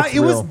 That's it was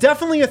real.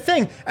 definitely a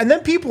thing. And then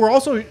people were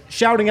also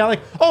shouting out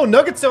like, "Oh,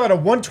 Nuggets still had a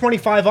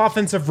 125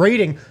 offensive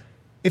rating."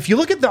 If you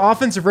look at the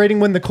offensive rating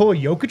when Nikola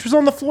Jokic was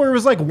on the floor, it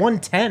was like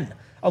 110.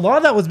 A lot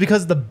of that was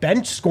because the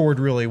bench scored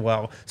really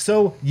well.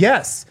 So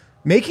yes,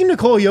 making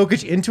Nikola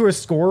Jokic into a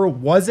scorer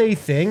was a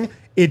thing.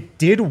 It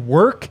did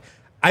work.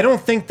 I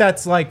don't think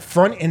that's like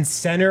front and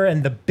center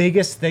and the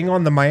biggest thing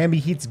on the Miami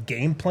Heat's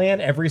game plan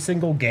every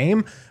single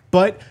game.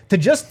 But to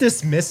just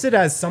dismiss it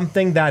as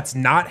something that's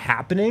not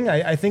happening,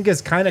 I think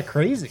is kind of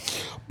crazy.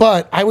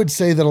 But I would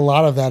say that a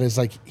lot of that is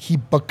like he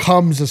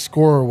becomes a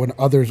scorer when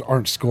others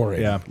aren't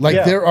scoring. Yeah. Like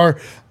Yeah.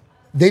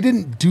 they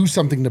didn't do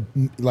something to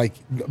like,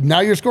 now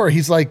you're a scorer.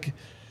 He's like,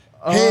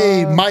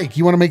 hey, Mike,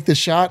 you want to make this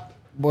shot?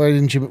 Why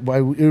didn't you? Why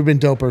it would have been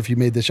doper if you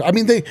made this shot. I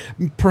mean,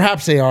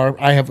 perhaps they are.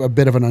 I have a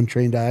bit of an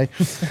untrained eye,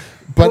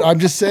 but I'm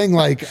just saying,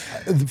 like,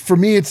 for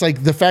me, it's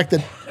like the fact that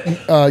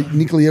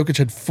Nikola Jokic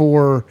had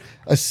 4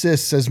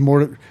 assists says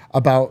more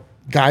about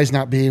guys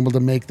not being able to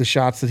make the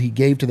shots that he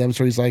gave to them.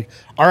 So he's like,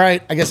 all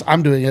right, I guess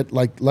I'm doing it.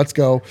 Like, let's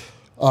go.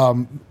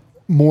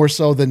 More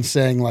so than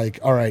saying like,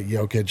 all right,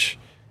 Jokic,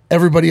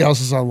 everybody else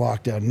is on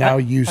lockdown. Now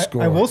you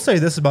score. I will say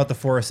this about the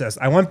 4 assists.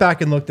 I went back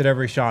and looked at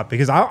every shot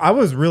because I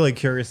was really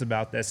curious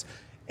about this.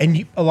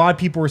 And a lot of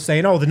people were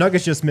saying, oh, the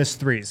Nuggets just missed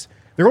threes.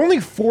 There are only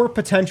 4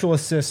 potential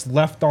assists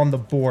left on the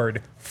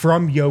board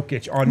from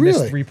Jokic on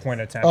missed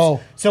 3-point attempts.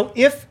 Oh. So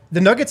if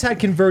the Nuggets had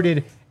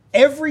converted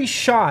every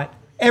shot,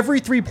 every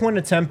 3-point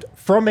attempt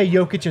from a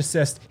Jokic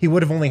assist, he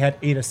would have only had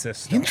 8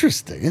 assists.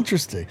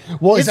 Interesting.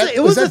 Well, was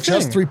that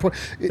just 3-point?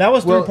 That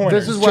was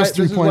 3-pointers. This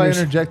is why I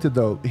interjected,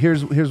 though.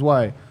 Here's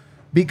why.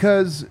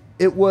 Because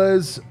it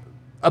was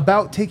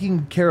about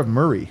taking care of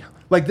Murray.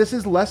 Like, this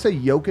is less a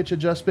Jokic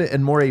adjustment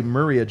and more a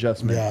Murray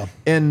adjustment. Yeah.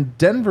 In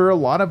Denver, a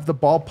lot of the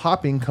ball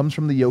popping comes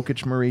from the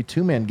Jokic-Murray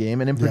two-man game,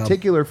 and in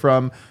particular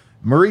from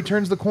Murray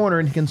turns the corner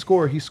and he can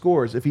score, he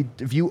scores.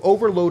 If you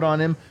overload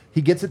on him,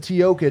 he gets it to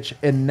Jokic,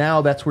 and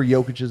now that's where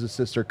Jokic's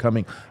assists are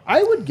coming.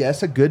 I would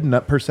guess a good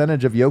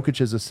percentage of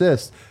Jokic's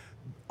assists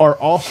are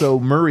also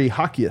Murray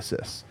hockey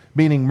assists,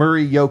 meaning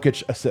Murray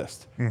Jokic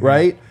assist,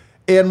 right?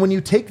 And when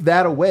you take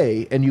that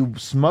away and you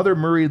smother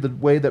Murray the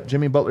way that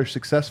Jimmy Butler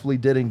successfully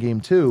did in game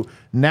 2,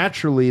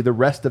 naturally the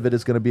rest of it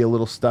is going to be a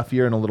little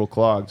stuffier and a little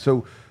clogged.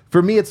 So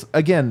for me, it's,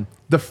 again,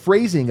 the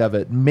phrasing of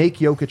it, make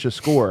Jokic a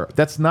scorer.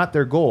 That's not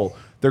their goal.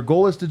 Their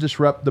goal is to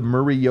disrupt the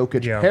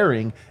Murray-Jokic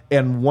pairing,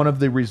 and one of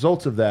the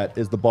results of that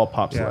is the ball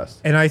pops less.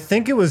 And I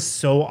think it was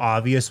so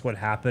obvious what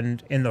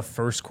happened in the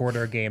first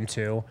quarter of game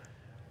 2.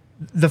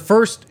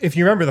 If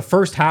you remember the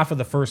first half of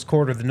the first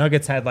quarter, the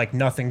Nuggets had like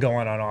nothing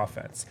going on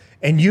offense.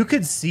 And you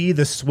could see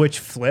the switch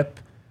flip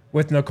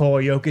with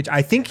Nikola Jokic.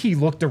 I think he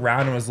looked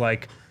around and was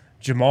like,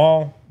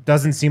 Jamal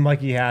doesn't seem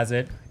like he has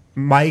it.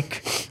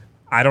 Mike,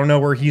 I don't know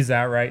where he's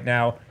at right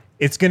now.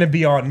 It's going to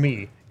be on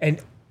me.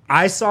 And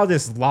I saw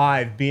this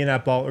live being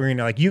at Ball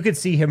Arena. Like, you could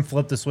see him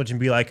flip the switch and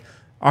be like,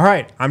 all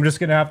right, I'm just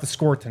going to have to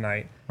score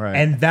tonight. Right.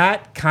 And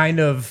that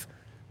kind of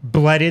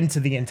bled into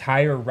the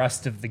entire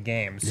rest of the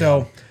game.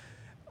 So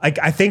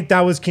I think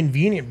that was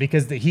convenient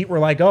because the Heat were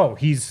like, oh,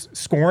 he's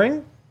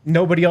scoring.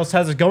 Nobody else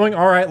has it going.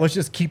 All right, let's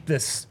just keep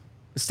this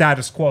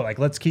status quo. Like,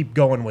 let's keep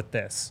going with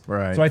this.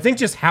 Right. So I think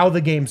just how the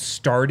game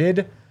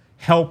started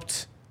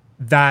helped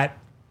that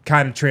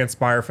kind of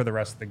transpire for the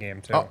rest of the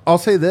game, too. I'll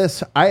say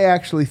this. I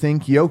actually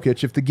think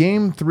Jokic, if the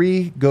game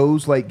 3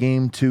 goes like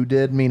game 2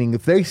 did, meaning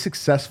if they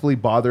successfully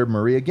bother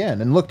Murray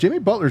again, and look, Jimmy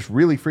Butler's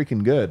really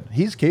freaking good.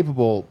 He's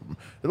capable.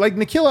 Like,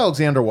 Nickeil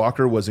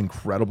Alexander-Walker was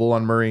incredible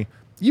on Murray.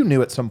 You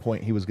knew at some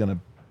point he was going to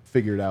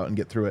figure it out and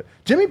get through it.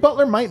 Jimmy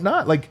Butler might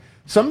not. Like,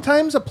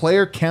 sometimes a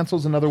player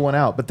cancels another one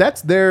out, but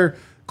that's their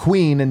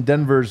queen in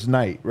Denver's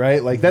night,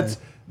 right? Like, that's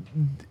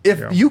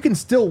if you can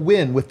still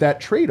win with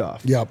that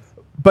trade-off. Yep.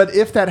 But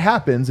if that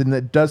happens, and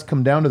it does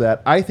come down to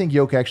that, I think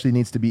Jokic actually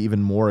needs to be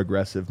even more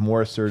aggressive,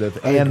 more assertive,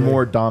 and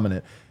more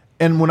dominant.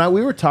 And when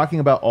we were talking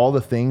about all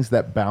the things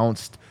that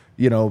bounced,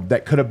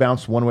 that could have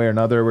bounced one way or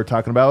another, we're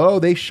talking about, oh,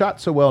 they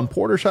shot so well, and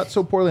Porter shot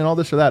so poorly, and all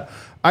this or that.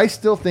 I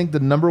still think the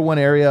number one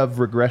area of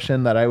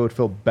regression that I would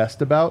feel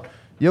best about,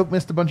 Jokic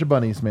missed a bunch of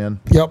bunnies,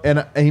 man. Yep.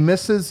 And he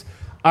misses.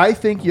 I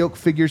think Jokic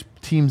figures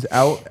teams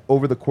out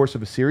over the course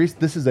of a series.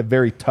 This is a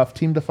very tough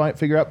team to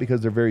figure out because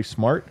they're very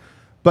smart.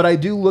 But I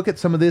do look at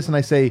some of this and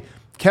I say,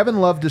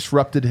 Kevin Love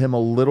disrupted him a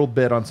little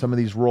bit on some of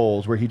these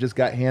roles where he just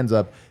got hands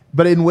up,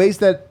 but in ways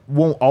that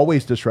won't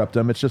always disrupt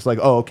him. It's just like,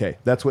 oh, okay,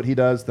 that's what he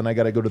does. Then I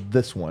got to go to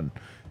this one.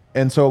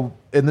 And so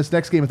in this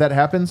next game, if that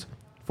happens,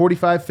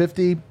 45,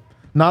 50,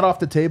 not off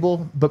the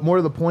table, but more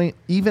to the point,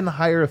 even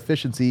higher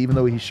efficiency, even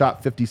though he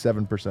shot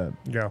 57%.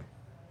 Yeah.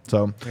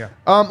 So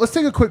let's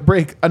take a quick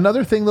break.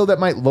 Another thing, though, that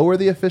might lower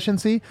the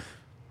efficiency,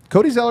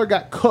 Cody Zeller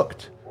got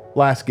cooked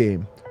last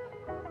game.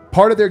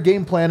 Part of their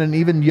game plan, and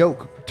even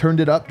Jokic turned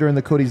it up during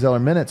the Cody Zeller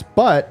minutes.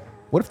 But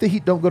what if the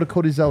Heat don't go to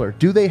Cody Zeller?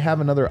 Do they have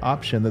another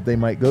option that they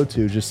might go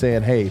to, just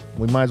saying, hey,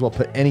 we might as well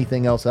put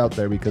anything else out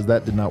there because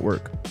that did not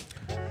work?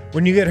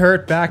 When you get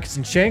hurt, Backus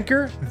and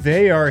Schenker,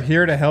 they are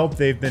here to help.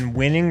 They've been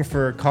winning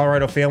for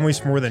Colorado families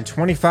for more than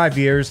 25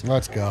 years.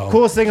 Let's go.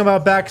 Coolest thing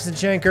about Backus and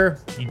Schenker,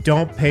 you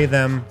don't pay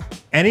them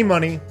any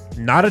money,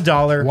 not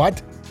 $1.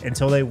 What?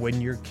 Until they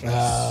win your case.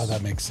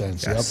 That makes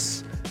sense.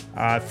 Yes.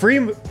 Free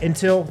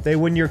until they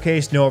win your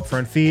case. No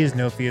upfront fees,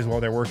 no fees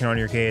while they're working on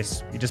your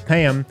case. You just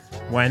pay them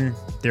when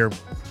they're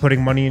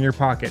putting money in your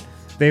pocket.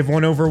 They've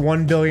won over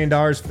 $1 billion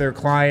for their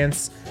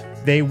clients.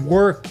 They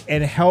work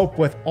and help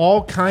with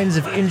all kinds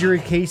of injury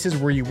cases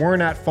where you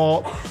weren't at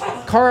fault.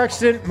 Car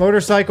accident,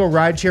 motorcycle,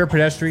 rideshare,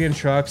 pedestrian,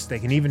 trucks. They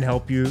can even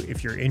help you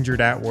if you're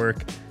injured at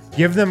work.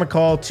 Give them a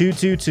call,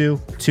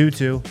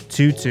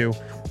 222-2222.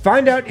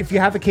 Find out if you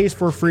have a case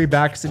for free.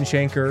 Backus and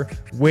Schenker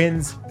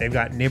wins. They've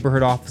got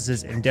neighborhood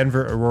offices in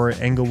Denver, Aurora,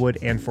 Englewood,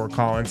 and Fort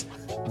Collins.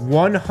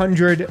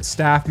 100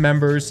 staff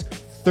members,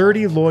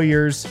 30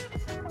 lawyers.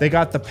 They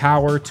got the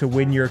power to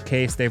win your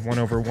case. They've won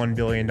over $1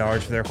 billion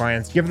for their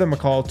clients. Give them a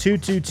call,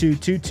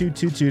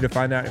 222-2222, to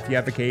find out if you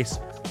have a case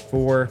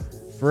for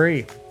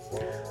free.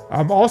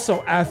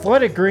 Also,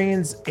 Athletic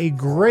Greens, a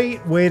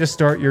great way to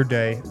start your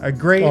day. A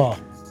great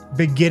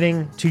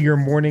beginning to your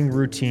morning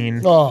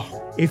routine.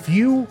 If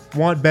you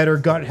want better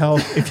gut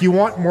health, if you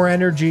want more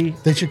energy.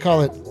 They should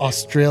call it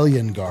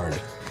Australian Guard.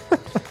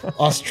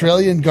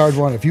 Australian Guard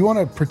 1. If you want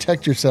to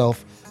protect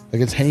yourself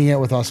against hanging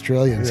out with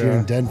Australians here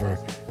in Denver,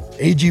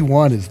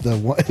 AG1 is the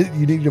one.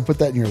 You need to put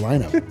that in your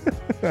lineup.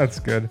 That's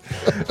good.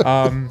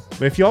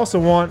 But if you also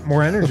want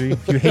more energy,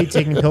 if you hate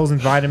taking pills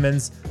and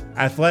vitamins,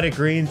 Athletic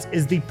Greens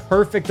is the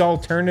perfect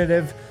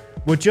alternative.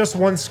 With just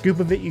one scoop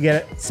of it, you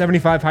get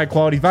 75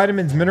 high-quality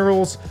vitamins,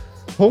 minerals,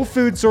 whole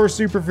food source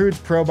superfoods,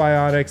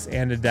 probiotics,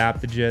 and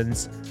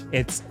adaptogens.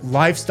 It's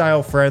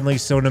lifestyle friendly,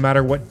 so no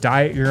matter what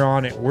diet you're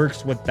on, it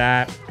works with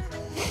that.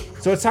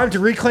 So it's time to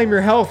reclaim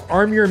your health,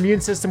 arm your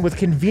immune system with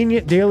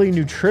convenient daily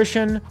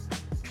nutrition.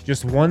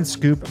 Just one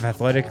scoop of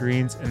Athletic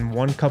Greens and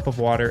 1 cup of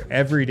water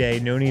every day.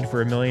 No need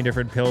for a million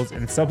different pills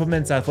and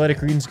supplements. Athletic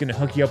Greens is going to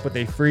hook you up with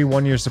a free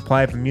 1-year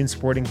supply of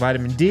immune-supporting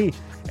vitamin D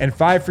and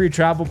 5 free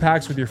travel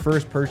packs with your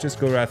first purchase.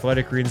 Go to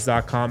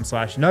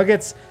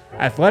athleticgreens.com/nuggets.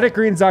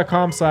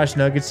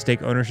 athleticgreens.com/nuggets to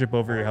take ownership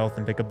over your health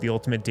and pick up the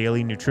ultimate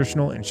daily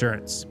nutritional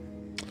insurance.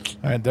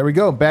 All right, there we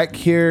go. Back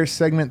here,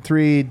 segment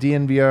 3,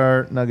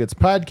 DNVR Nuggets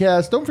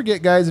podcast. Don't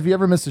forget, guys, if you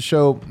ever miss a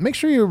show, make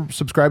sure you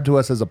subscribe to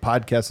us as a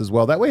podcast as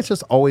well. That way it's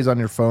just always on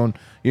your phone.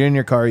 You're in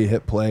your car, you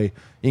hit play.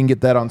 You can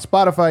get that on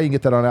Spotify. You can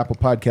get that on Apple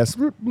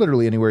Podcasts,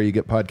 literally anywhere you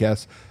get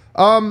podcasts.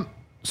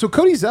 So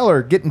Cody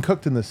Zeller getting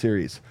cooked in this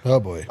series. Oh,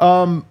 boy.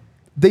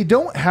 They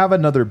don't have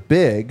another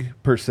big,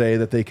 per se,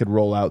 that they could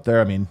roll out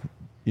there. I mean,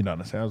 you know,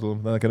 they're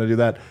not going to do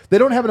that. They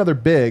don't have another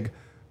big,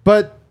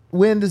 but...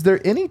 Wind, is there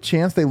any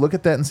chance they look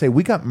at that and say,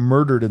 we got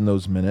murdered in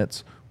those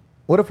minutes?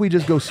 What if we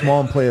just go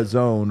small and play a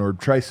zone or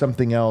try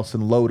something else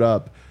and load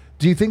up?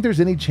 Do you think there's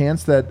any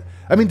chance that,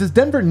 I mean, does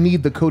Denver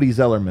need the Cody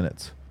Zeller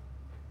minutes?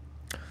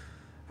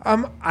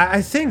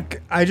 I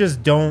think I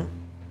just don't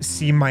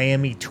see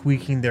Miami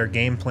tweaking their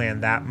game plan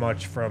that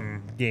much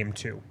from game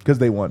 2. Because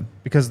they won.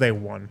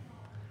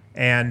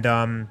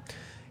 And,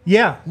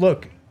 yeah,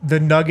 look, the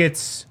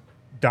Nuggets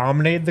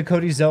dominated the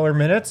Cody Zeller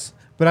minutes,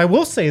 but I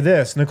will say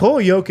this,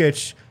 Nikola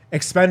Jokic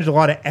expended a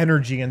lot of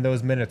energy in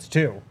those minutes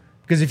too.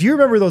 Because if you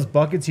remember those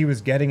buckets he was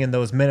getting in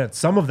those minutes,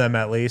 some of them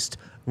at least,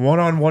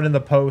 one-on-one in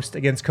the post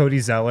against Cody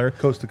Zeller.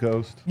 Coast to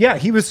coast. Yeah,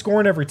 he was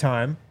scoring every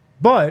time.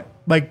 But,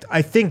 like,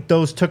 I think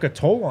those took a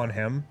toll on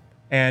him.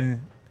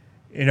 And,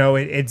 you know,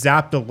 it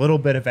zapped a little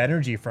bit of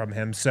energy from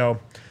him. So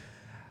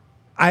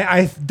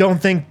I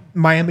don't think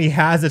Miami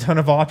has a ton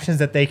of options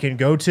that they can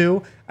go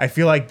to. I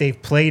feel like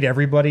they've played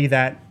everybody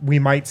that we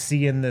might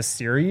see in this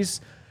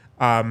series.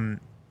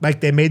 Like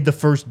they made the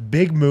first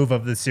big move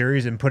of the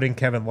series in putting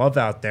Kevin Love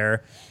out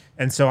there.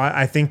 And so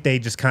I think they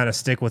just kind of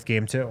stick with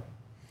game 2.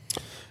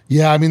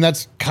 Yeah, I mean,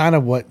 that's kind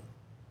of what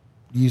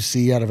you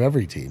see out of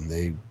every team.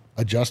 They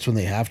adjust when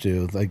they have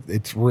to. Like,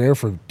 it's rare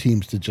for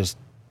teams to just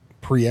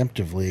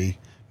preemptively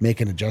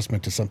make an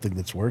adjustment to something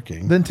that's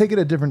working. Then take it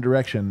a different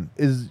direction.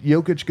 Is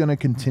Jokic going to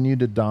continue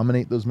to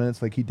dominate those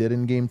minutes like he did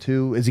in game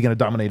 2? Is he going to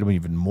dominate them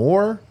even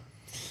more?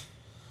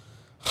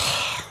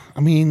 I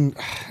mean...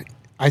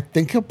 I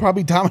think he'll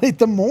probably dominate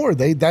them more.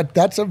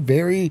 That's a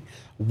very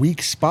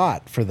weak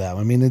spot for them.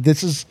 I mean,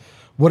 this is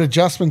what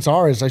adjustments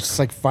are. Is just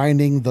like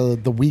finding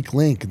the weak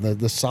link,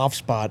 the soft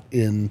spot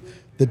in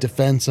the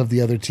defense of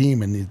the other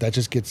team, and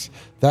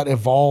that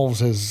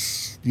evolves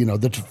as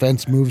the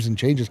defense moves and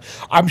changes.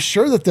 I'm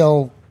sure that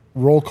they'll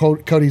roll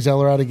Cody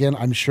Zeller out again.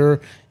 I'm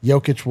sure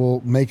Jokic will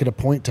make it a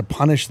point to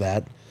punish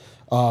that,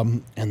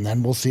 and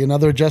then we'll see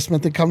another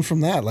adjustment that comes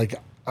from that. Like.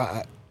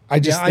 I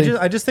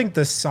just think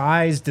the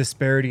size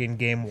disparity in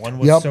game 1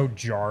 was so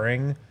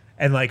jarring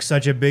and like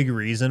such a big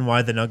reason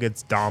why the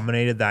Nuggets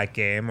dominated that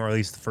game, or at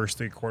least the first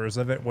 3 quarters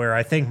of it, where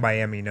I think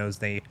Miami knows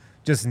they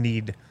just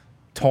need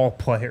tall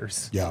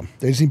players. Yeah,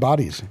 they just need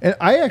bodies. And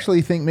I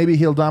actually think maybe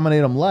he'll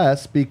dominate them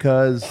less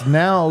because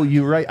now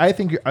you're right. I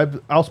think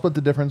I'll split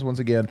the difference once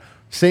again.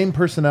 Same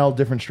personnel,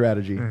 different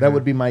strategy. Mm-hmm. That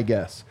would be my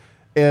guess.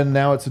 And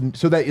now it's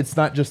so that it's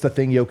not just a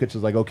thing Jokic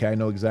is like, okay, I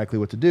know exactly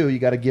what to do. You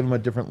got to give him a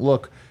different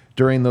look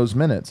during those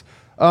minutes.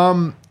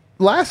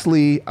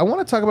 Lastly, I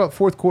want to talk about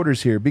fourth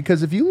quarters here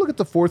because if you look at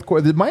the fourth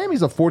quarter,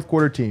 Miami's a fourth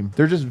quarter team.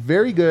 They're just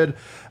very good.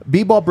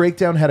 B-Ball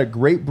Breakdown had a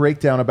great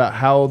breakdown about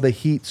how the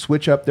Heat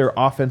switch up their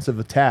offensive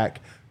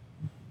attack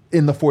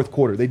in the fourth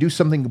quarter. They do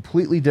something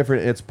completely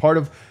different. It's part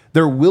of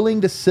they're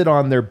willing to sit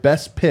on their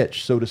best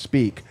pitch, so to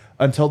speak,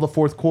 until the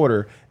fourth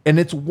quarter. And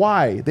it's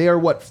why they are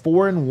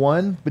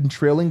 4-1, been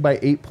trailing by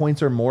 8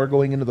 points or more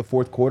going into the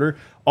fourth quarter.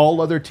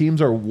 All other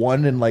teams are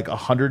 1 in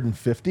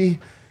 150.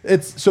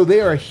 So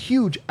they are a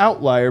huge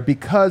outlier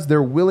because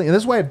they're willing. And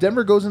this is why if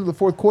Denver goes into the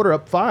fourth quarter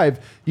up 5,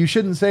 you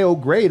shouldn't say, oh,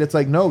 great. It's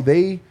like, no,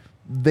 they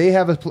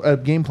have a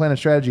game plan and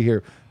strategy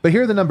here. But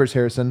here are the numbers,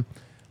 Harrison.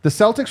 The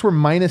Celtics were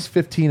minus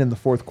 15 in the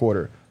fourth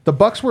quarter. The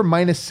Bucks were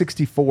minus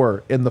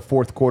 64 in the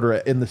fourth quarter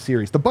in the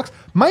series. The Bucks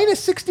minus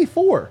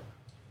 64.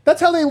 That's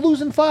how they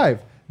lose in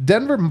 5.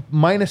 Denver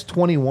minus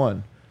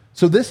 21.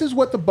 So this is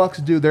what the Bucks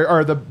do.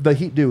 The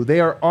Heat do. They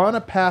are on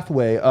a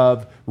pathway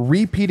of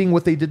repeating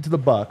what they did to the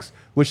Bucks,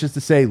 which is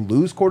to say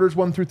lose quarters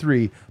 1 through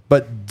 3,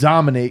 but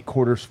dominate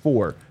quarters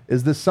 4.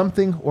 Is this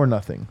something or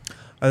nothing?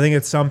 I think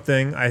it's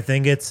something. I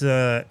think it's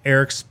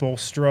Eric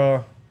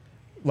Spoelstra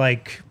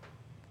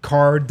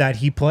card that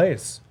he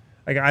plays.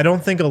 I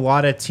don't think a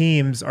lot of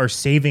teams are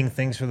saving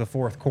things for the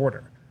fourth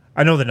quarter.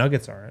 I know the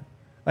Nuggets aren't.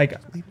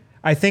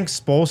 I think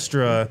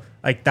Spoelstra,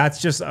 like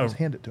that's just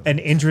an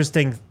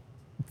interesting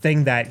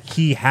thing that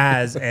he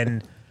has,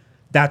 and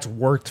that's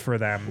worked for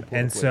them.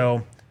 And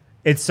so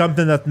it's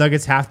something that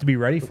Nuggets have to be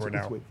ready for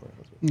now.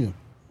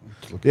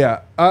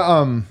 Yeah.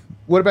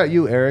 What about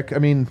you, Eric? I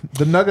mean,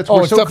 the Nuggets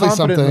were so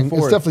confident in the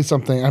fourth. It's definitely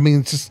something. I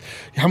mean, it's just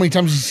how many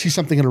times you see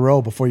something in a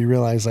row before you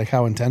realize like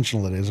how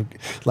intentional it is.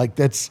 Like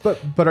that's.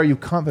 But are you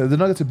confident? The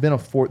Nuggets have been a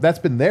fourth. That's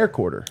been their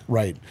quarter.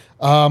 Right.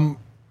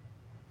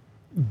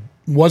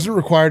 Wasn't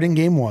required in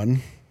game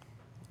one.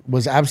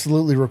 Was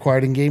absolutely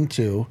required in game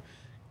two.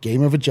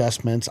 Game of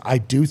adjustments. I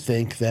do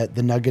think that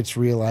the Nuggets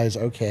realize,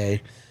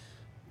 okay,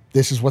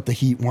 this is what the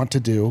Heat want to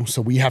do,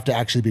 so we have to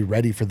actually be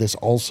ready for this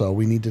also.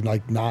 We need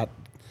to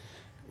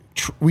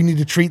we need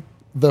to treat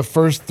the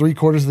first 3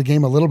 quarters of the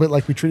game a little bit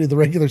like we treated the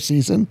regular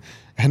season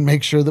and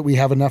make sure that we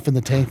have enough in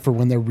the tank for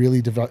when they're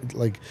really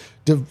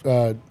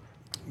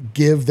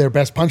give their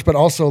best punch, but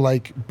also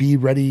like be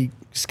ready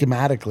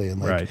schematically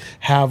and like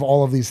have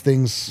all of these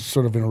things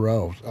sort of in a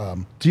row.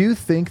 Do you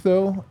think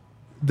though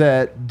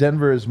that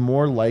Denver is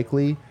more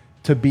likely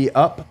to be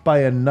up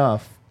by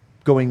enough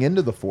going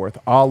into the fourth,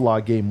 a la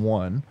game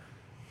one,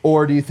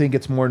 or do you think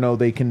it's more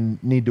they can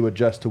need to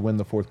adjust to win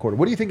the fourth quarter?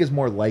 What do you think is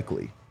more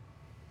likely?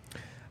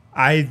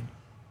 I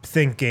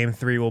think game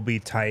 3 will be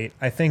tight.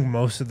 I think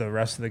most of the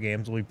rest of the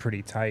games will be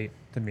pretty tight,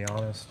 to be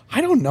honest. I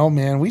don't know,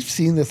 man. We've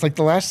seen this. Like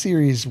the last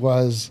series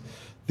was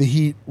the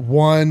Heat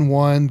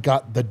won,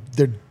 got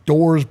their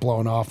doors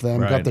blown off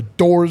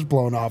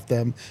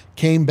them,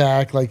 came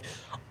back. Like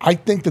I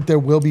think that there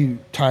will be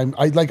time.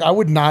 I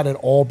would not at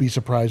all be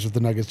surprised if the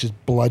Nuggets just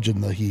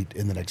bludgeon the Heat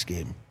in the next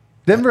game.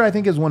 Denver, I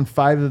think, has won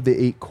 5 of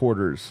the 8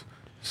 quarters.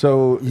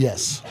 So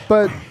yes,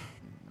 but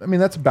I mean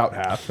that's about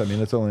half. I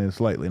mean it's only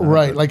slightly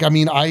right. Like I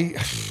mean I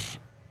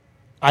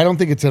don't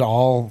think it's at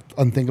all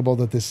unthinkable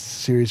that this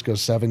series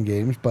goes 7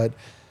 games, but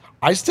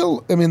I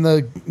still am in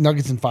the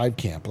Nuggets in 5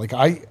 camp. Like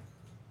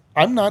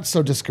I'm not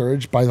so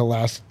discouraged by the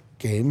last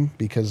game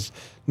because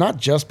not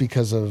just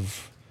because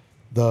of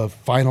the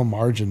final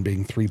margin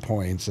being 3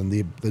 points and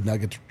the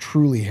Nuggets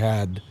truly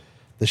had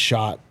the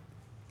shot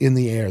in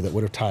the air that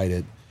would have tied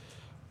it,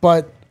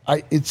 but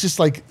it's just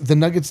like the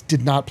Nuggets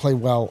did not play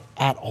well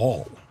at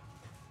all,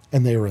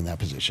 and they were in that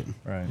position.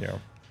 Right. Yeah.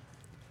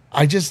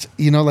 I just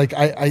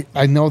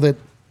I know that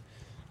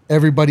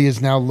everybody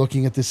is now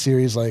looking at this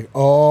series like,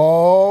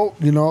 oh,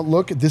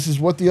 look, this is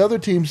what the other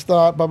teams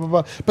thought, blah, blah,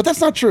 blah. But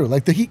that's not true.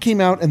 Like the Heat came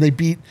out and they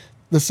beat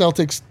the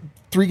Celtics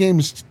 3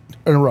 games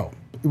in a row.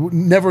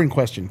 Never in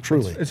question,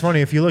 truly. It's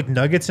funny. If you look,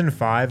 Nuggets in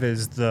 5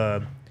 is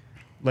the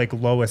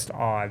lowest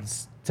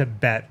odds to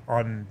bet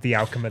on the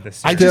outcome of the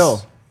series.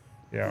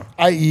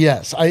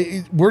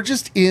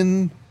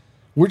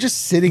 We're just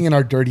sitting in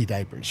our dirty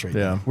diapers right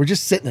now. We're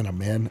just sitting in them,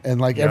 man.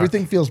 And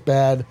everything feels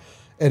bad.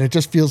 And it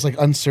just feels like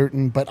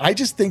uncertain. But I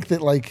just think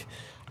that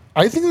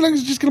I think the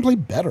Nuggets are just going to play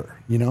better,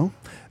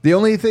 The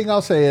only thing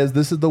I'll say is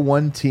this is the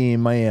one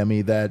team,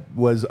 Miami, that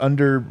was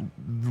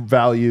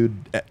undervalued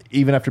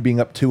even after being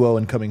up 2-0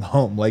 and coming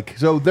home.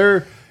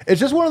 It's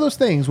just one of those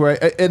things where,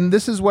 and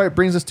this is why it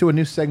brings us to a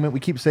new segment. We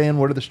keep saying,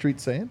 what are the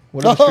streets saying?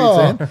 What are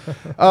the streets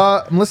saying?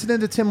 I'm listening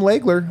to Tim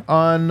Legler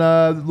on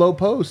Low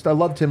Post. I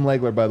love Tim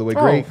Legler, by the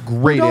way.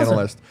 Great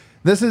analyst.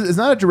 This is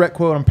not a direct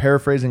quote. I'm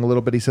paraphrasing a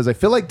little bit. He says, I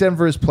feel like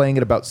Denver is playing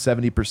at about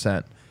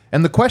 70%.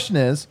 And the question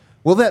is,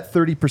 will that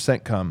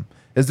 30% come?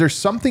 Is there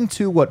something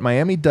to what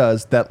Miami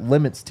does that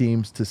limits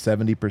teams to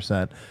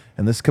 70%?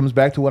 And this comes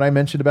back to what I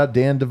mentioned about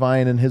Dan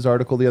Devine in his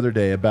article the other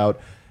day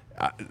about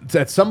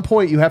at some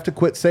point you have to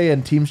quit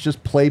saying teams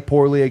just play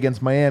poorly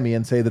against Miami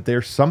and say that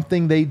there's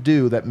something they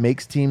do that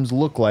makes teams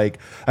look like.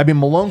 I mean,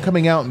 Malone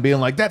coming out and being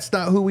like, that's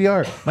not who we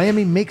are.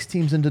 Miami makes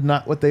teams into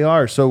not what they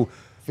are. So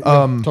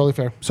totally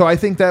fair. So I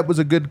think that was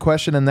a good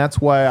question, and that's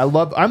why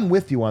I'm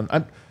with you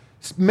on.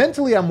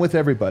 Mentally, I'm with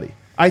everybody.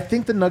 I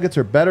think the Nuggets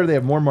are better. They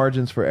have more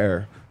margins for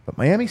error. But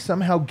Miami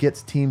somehow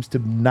gets teams to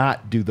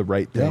not do the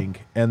right thing,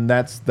 and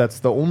that's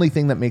the only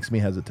thing that makes me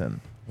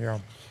hesitant. Yeah.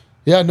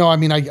 Yeah, no, I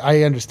mean,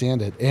 I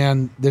understand it,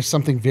 and there's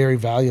something very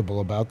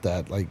valuable about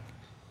that.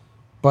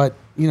 But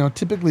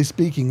typically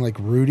speaking,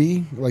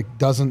 Rudy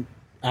doesn't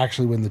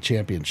actually win the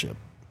championship.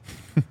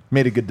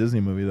 Made a good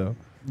Disney movie though.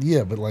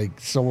 Yeah, but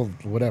so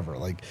whatever.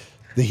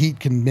 The Heat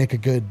can make a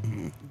good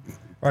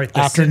right. The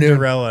afternoon.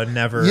 Cinderella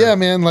never. Yeah,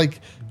 man.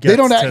 They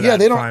don't. They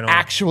don't final.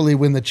 Actually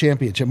win the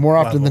championship. More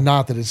often than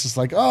not, that it's just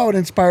an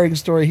inspiring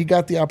story. He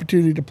got the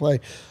opportunity to play.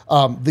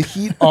 The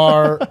Heat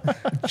are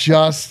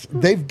just.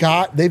 They've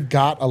got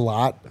a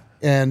lot.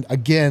 And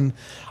again,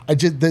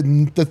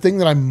 the thing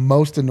that I'm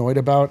most annoyed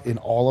about in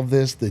all of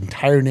this, the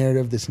entire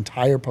narrative, this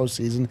entire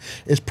postseason,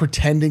 is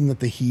pretending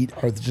that the Heat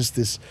are just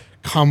this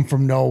come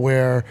from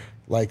nowhere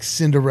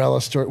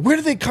Cinderella story. Where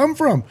did they come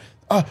from?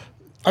 I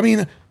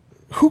mean.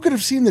 Who could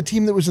have seen the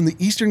team that was in the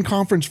Eastern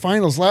Conference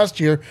Finals last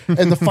year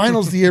and the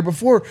Finals the year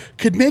before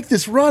could make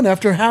this run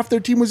after half their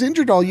team was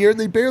injured all year and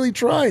they barely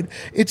tried?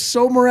 It's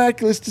so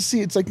miraculous to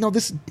see. It's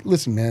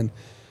listen, man.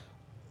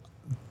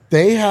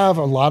 They have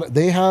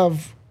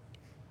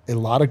a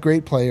lot of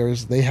great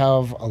players. They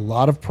have a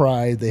lot of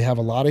pride. They have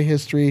a lot of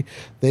history.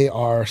 They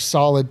are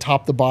solid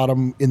top to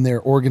bottom in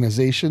their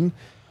organization.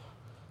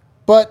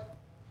 But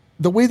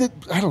the way that,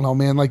 I don't know,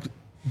 man, like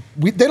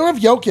they don't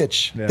have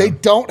Jokic. Yeah. They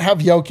don't have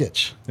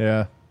Jokic.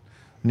 Yeah.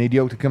 Need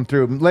Jokic to come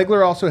through.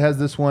 Legler also has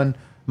this one.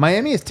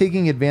 Miami is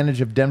taking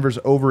advantage of Denver's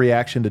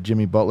overreaction to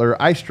Jimmy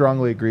Butler. I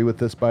strongly agree with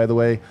this, by the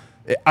way.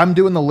 I'm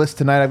doing the list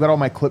tonight. I've got all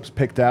my clips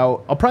picked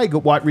out. I'll probably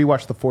go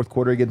rewatch the fourth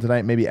quarter again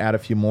tonight, maybe add a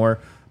few more.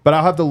 But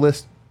I'll have the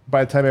list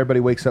by the time everybody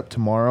wakes up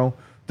tomorrow.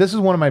 This is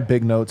one of my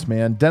big notes,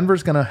 man.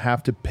 Denver's going to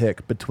have to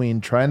pick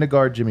between trying to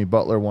guard Jimmy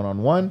Butler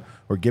one-on-one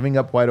or giving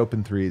up wide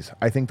open threes.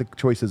 I think the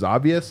choice is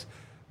obvious,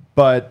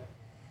 but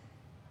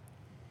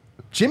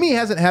Jimmy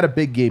hasn't had a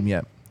big game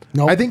yet.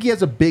 No, I think he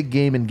has a big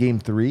game in game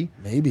 3.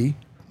 Maybe.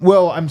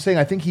 Well, I'm saying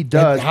I think he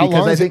does How because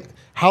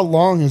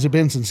long has it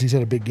been since he's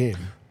had a big game?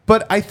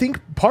 But I think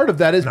part of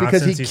that is Not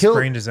because since he killed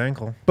sprained his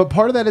ankle. But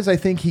part of that is I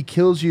think he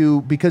kills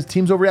you because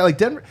teams overreact. Like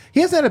Denver, he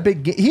hasn't had a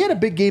big he had a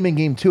big game in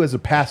game 2 as a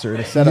passer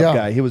and a setup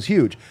guy. He was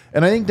huge.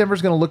 And I think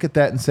Denver's going to look at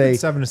that and say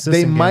 7 assists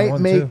they in game might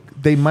 1 make too.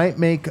 they might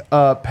make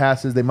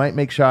passes, they might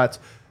make shots,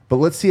 but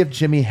let's see if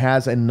Jimmy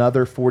has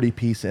another 40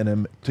 piece in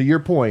him. To your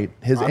point,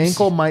 his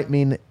ankle might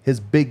mean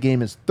his big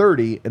game is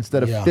 30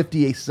 instead of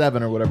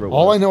 58-7 or whatever it was.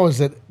 All I know is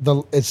that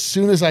as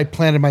soon as I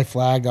planted my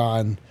flag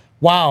on,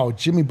 wow,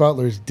 Jimmy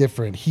Butler is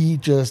different. He's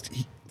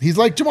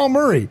like Jamal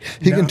Murray.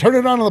 He can turn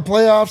it on in the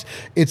playoffs.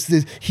 It's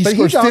this. He But he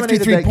scores dominated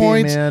 53 that game,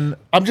 points. man.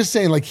 I'm just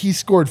saying, like he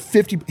scored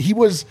 50. He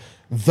was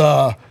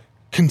the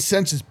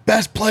consensus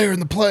best player in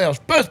the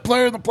playoffs. Best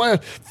player in the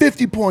playoffs.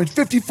 50 points,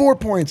 54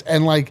 points,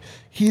 and like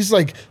he's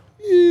like.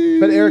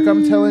 But Eric,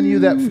 I'm telling you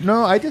that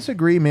no, I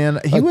disagree, man.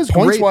 He was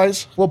points great.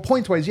 wise. Well,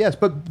 points wise, yes.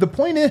 But the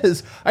point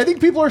is, I think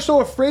people are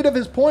so afraid of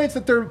his points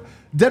that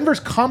Denver's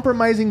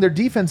compromising their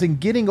defense and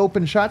getting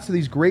open shots to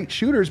these great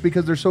shooters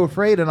because they're so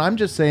afraid. And I'm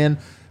just saying,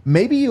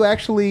 maybe you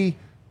actually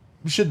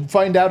should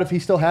find out if he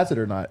still has it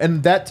or not.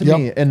 And that to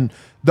me, and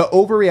the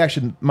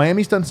overreaction,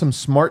 Miami's done some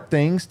smart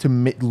things to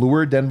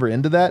lure Denver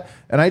into that.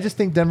 And I just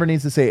think Denver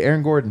needs to say,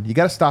 Aaron Gordon, you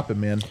got to stop him,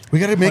 man. We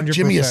got to make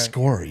Jimmy a 100%.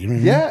 scorer. You know what I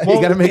mean? Yeah, Well,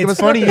 you got to make him a it's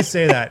funny scorer. you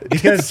say that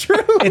because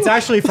it's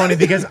actually funny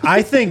because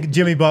I think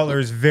Jimmy Butler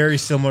is very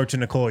similar to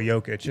Nikola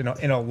Jokic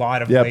in a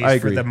lot of Yep, I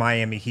ways for agree. the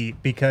Miami Heat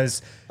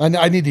because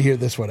I need to hear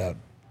this one out.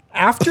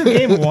 after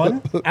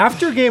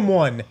game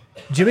one,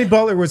 Jimmy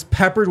Butler was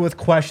peppered with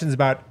questions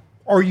about,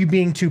 are you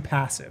being too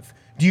passive?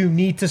 Do you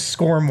need to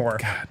score more?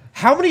 God.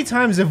 How many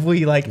times have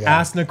we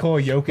asked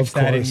Nikola Jokic Of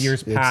that in course,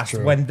 years it's past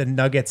true. when the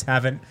Nuggets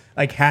haven't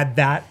had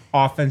that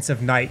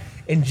offensive night?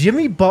 And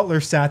Jimmy Butler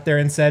sat there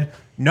and said,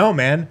 no,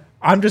 man,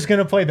 I'm just going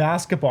to play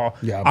basketball.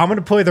 Yeah. I'm going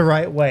to play the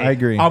right way. I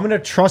agree. I'm going to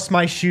trust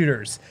my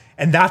shooters.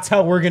 And that's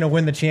how we're going to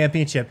win the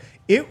championship.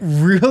 It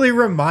really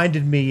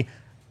reminded me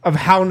of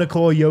how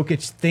Nikola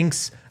Jokic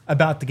thinks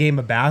about the game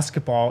of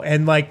basketball.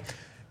 And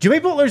Jimmy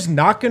Butler's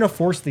not going to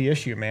force the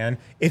issue, man.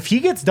 If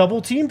he gets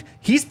double teamed,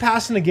 he's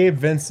passing to Gabe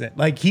Vincent.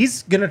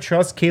 He's going to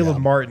trust Caleb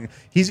Martin.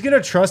 He's going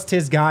to trust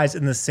his guys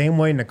in the same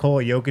way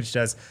Nikola Jokic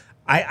does.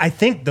 I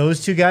think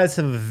those two guys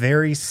have a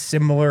very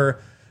similar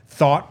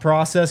thought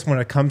process when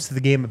it comes to the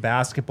game of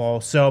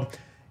basketball. So,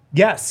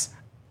 yes,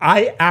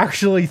 I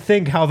actually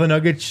think how the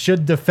Nuggets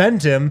should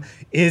defend him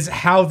is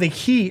how the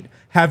Heat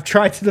have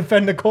tried to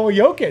defend Nikola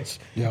Jokic.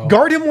 Yeah.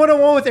 Guard him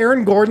one-on-one with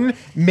Aaron Gordon.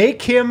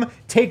 Make him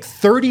take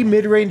 30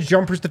 mid-range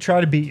jumpers to try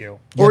to beat you.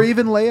 Or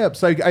even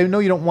layups. I know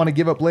you don't want to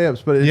give up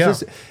layups, but it's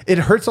just it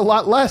hurts a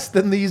lot less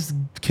than these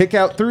kick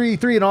out three,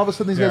 and all of a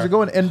sudden these guys are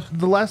going. And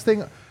the last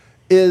thing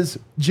is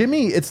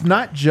Jimmy, it's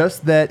not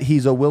just that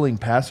he's a willing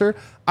passer.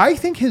 I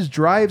think his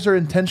drives are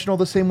intentional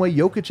the same way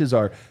Jokic's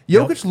are.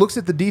 Jokic looks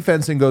at the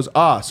defense and goes,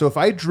 so if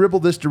I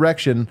dribble this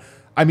direction,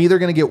 I'm either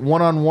going to get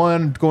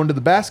one-on-one going to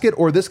the basket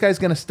or this guy's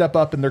going to step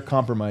up and they're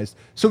compromised.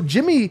 So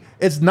Jimmy,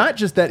 it's not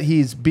just that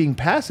he's being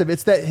passive,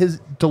 it's that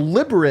his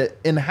deliberate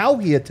in how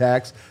he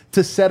attacks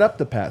to set up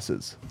the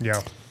passes.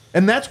 Yeah.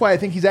 And that's why I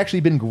think he's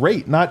actually been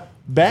great, not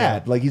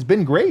bad. He's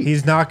been great.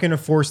 He's not going to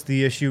force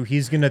the issue.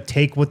 He's going to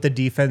take what the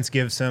defense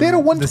gives him. They had a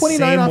 129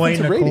 the same way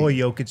offensive Nikola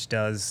rating. Jokic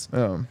does.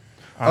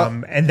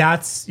 And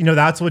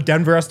that's what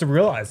Denver has to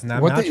realize in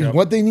that matchup.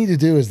 What they need to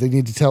do is they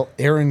need to tell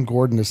Aaron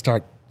Gordon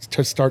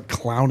to start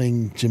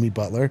clowning Jimmy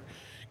Butler,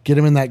 get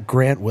him in that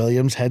Grant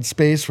Williams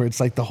headspace where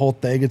it's like the whole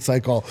thing. It's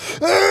like all,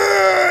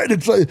 and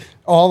it's like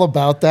all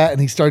about that,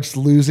 and he starts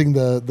losing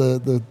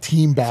the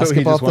team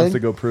basketball just wants thing. to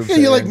go prove Yeah,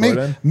 to you Aaron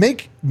Gordon.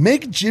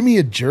 make Jimmy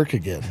a jerk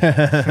again.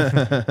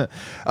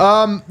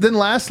 Then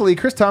lastly,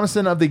 Chris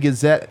Thomason of the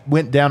Gazette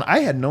went down. I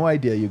had no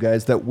idea, you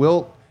guys, that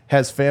Wilt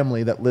has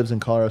family that lives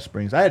in Colorado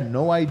Springs. I had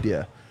no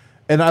idea.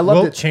 And I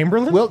loved Wilt it.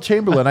 Chamberlain? Wilt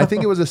Chamberlain. I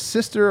think it was a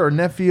sister or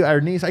nephew or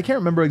niece. I can't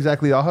remember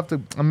exactly.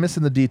 I'm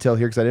missing the detail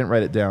here because I didn't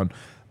write it down.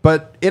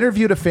 But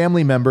interviewed a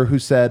family member who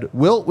said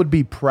Wilt would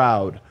be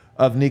proud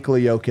of Nikola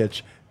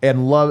Jokic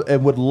and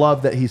would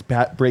love that he's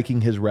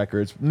breaking his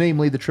records,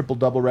 namely the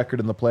triple-double record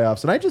in the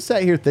playoffs. And I just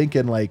sat here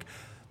thinking,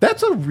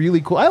 that's a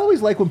really cool. I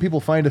always like when people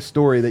find a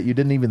story that you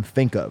didn't even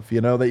think of,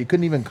 that you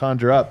couldn't even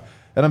conjure up.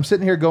 And I'm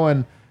sitting here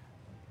going,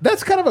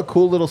 That's kind of a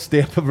cool little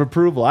stamp of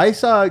approval. I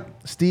saw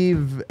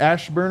Steve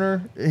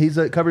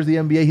Ashburner. Covers the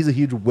NBA. He's a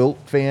huge Wilt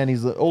fan.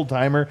 He's an old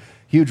timer,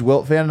 huge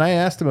Wilt fan. And I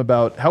asked him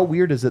about how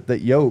weird is it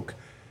that Jokic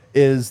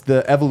is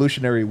the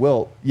evolutionary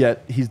Wilt,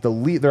 yet he's the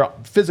lead. They're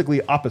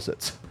physically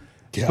opposites,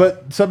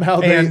 but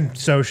somehow and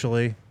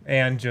socially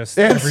and just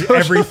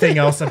everything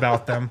else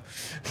about them.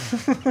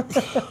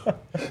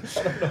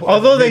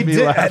 Although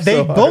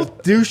they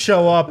both do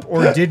show up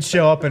or did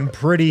show up in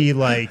pretty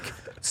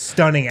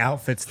stunning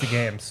outfits to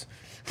games.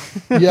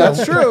 Yeah,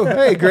 that's true.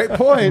 Hey, great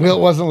point.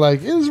 Wilt wasn't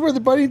like, this is where the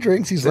bunny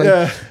drinks. He's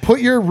like,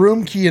 put your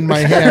room key in my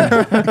hand.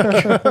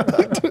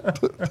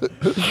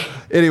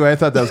 Anyway, I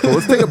thought that was cool.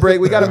 Let's take a break.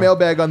 We got a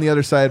mailbag on the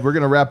other side. We're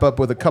going to wrap up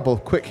with a couple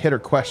of quick hitter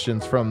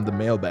questions from the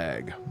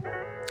mailbag.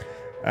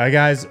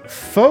 Guys,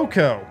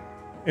 FOCO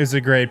is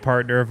a great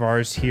partner of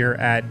ours here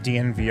at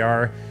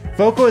DNVR.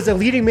 FOCO is a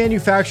leading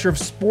manufacturer of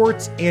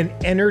sports and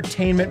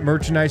entertainment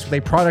merchandise with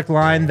a product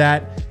line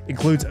that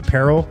includes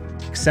apparel,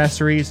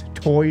 accessories,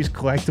 toys,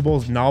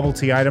 collectibles,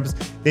 novelty items.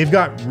 They've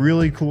got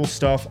really cool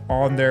stuff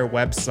on their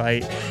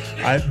website.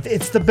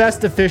 It's the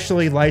best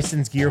officially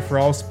licensed gear for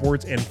all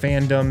sports and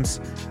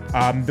fandoms.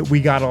 We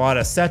got a lot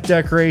of set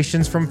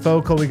decorations from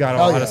FOCO. We got a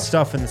lot of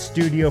stuff in the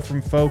studio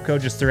from FOCO,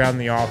 just around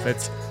the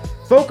office.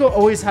 FOCO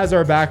always has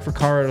our back for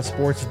Colorado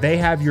sports. They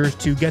have yours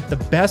too. Get the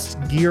best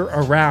gear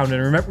around.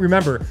 And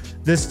remember,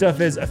 this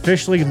stuff is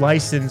officially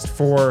licensed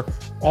for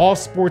all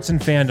sports and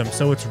fandom,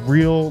 so it's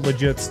real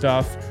legit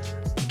stuff.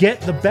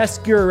 Get the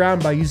best gear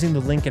around by using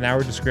the link in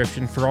our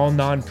description. For all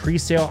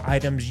non-presale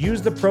items,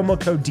 use the promo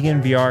code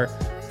DNVR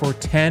for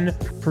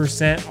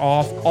 10%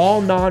 off. All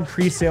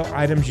non-presale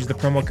items, use the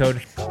promo code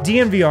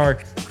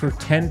DNVR for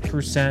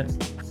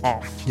 10%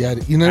 off. Yeah,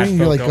 you know,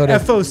 you like go to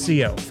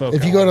FOCO. FOCO.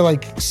 If you go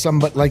to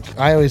somebody,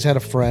 I always had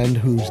a friend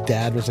whose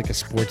dad was a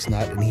sports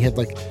nut, and he had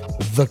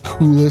the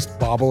coolest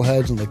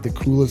bobbleheads and the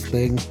coolest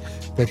things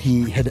that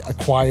he had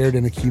acquired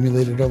and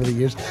accumulated over the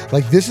years.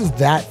 This is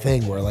that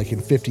thing where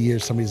in 50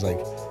 years somebody's like,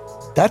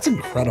 that's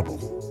incredible.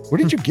 Where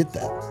did you get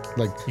that?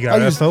 You got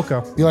it at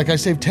FOCO. You're I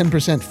saved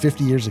 10%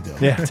 50 years ago.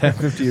 Yeah,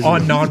 50 years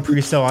on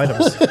non-presale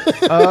items.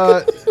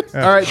 All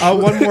right.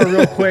 One more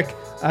real quick.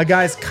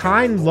 Guys,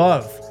 Kind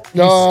Love.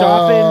 You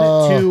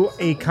stop into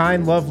a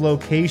Kind Love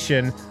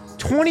location,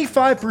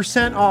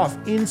 25% off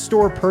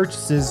in-store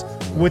purchases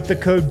with the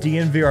code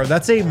DNVR.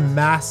 That's a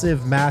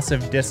massive,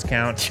 massive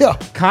discount. Yeah.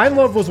 Kind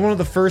Love was one of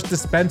the first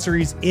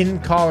dispensaries in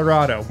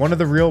Colorado, one of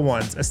the real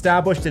ones,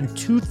 established in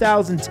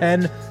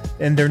 2010,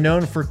 and they're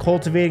known for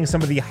cultivating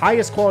some of the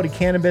highest quality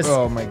cannabis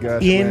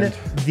in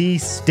the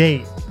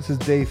state. This is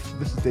day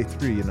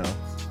 3,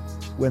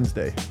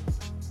 Wednesday.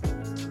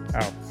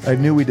 Oh. I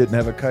knew we didn't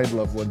have a Kind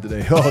Love one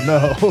today. Oh,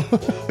 no.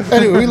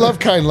 Anyway, we love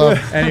Kind Love.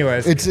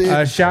 Anyways,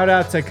 shout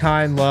out to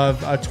Kind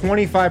Love.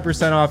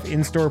 25% off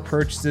in-store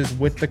purchases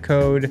with the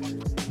code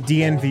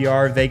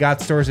DNVR. They got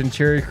stores in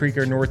Cherry Creek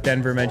or North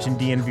Denver. Mentioned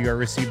DNVR.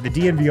 Received the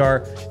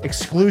DNVR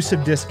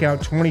exclusive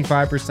discount,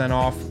 25%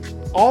 off.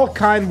 All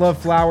Kind Love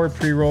flower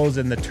pre-rolls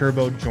in the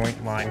Turbo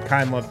Joint line.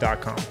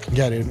 KindLove.com.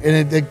 Yeah, dude.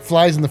 And it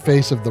flies in the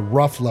face of the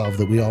rough love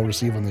that we all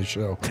receive on this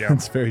show. Yeah.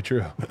 That's very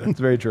true. That's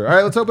very true. All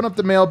right, let's open up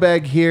the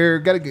mailbag here.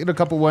 Got to get a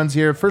couple ones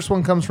here. First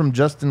one comes from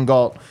Justin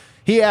Galt.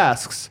 He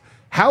asks,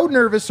 how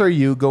nervous are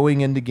you going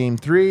into Game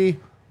 3?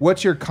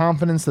 What's your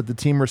confidence that the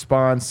team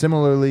responds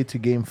similarly to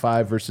Game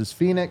 5 versus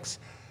Phoenix?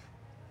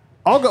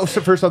 I'll go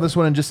first on this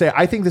one and just say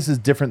I think this is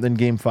different than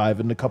Game 5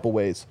 in a couple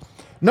ways.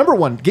 Number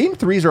one, Game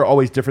 3s are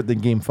always different than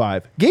Game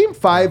 5. Game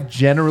 5,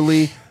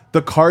 generally,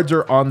 the cards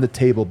are on the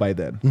table by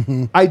then.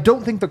 Mm-hmm. I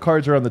don't think the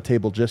cards are on the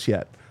table just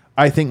yet.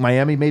 I think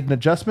Miami made an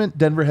adjustment.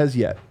 Denver has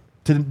yet.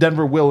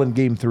 Denver will in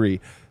Game 3.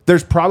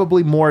 There's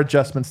probably more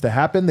adjustments to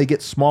happen. They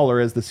get smaller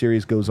as the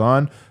series goes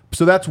on.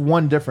 So that's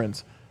one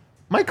difference.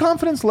 My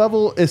confidence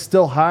level is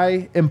still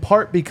high, in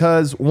part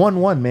because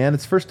 1-1, man.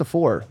 It's first to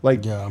 4.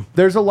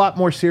 There's a lot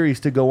more series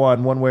to go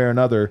on one way or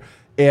another.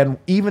 And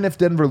even if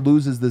Denver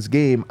loses this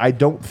game, I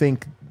don't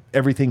think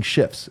everything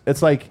shifts.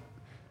 It's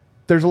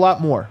there's a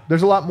lot more.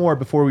 There's a lot more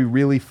before we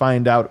really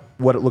find out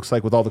what it looks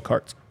like with all the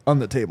cards on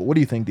the table. What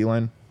do you think,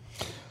 D-Line?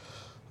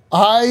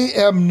 I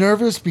am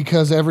nervous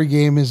because every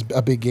game is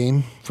a big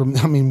game.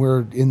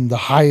 We're in the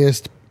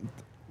highest.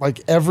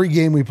 Every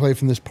game we play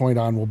from this point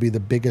on will be the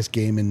biggest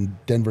game in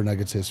Denver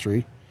Nuggets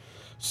history.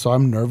 So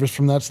I'm nervous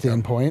from that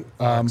standpoint.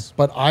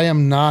 But I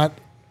am not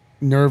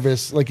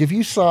nervous. If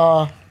you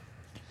saw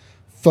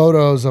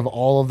photos of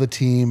all of the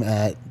team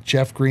at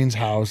Jeff Green's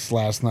house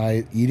last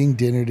night, eating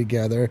dinner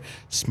together,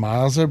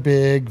 smiles are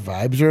big,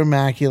 vibes are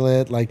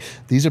immaculate.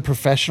 These are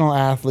professional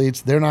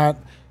athletes. They're not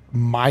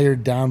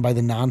mired down by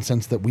the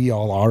nonsense that we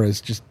all are as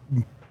just,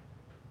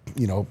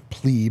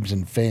 plebes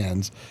and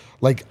fans.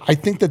 I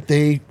think that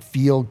they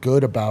feel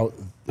good about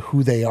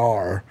who they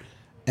are.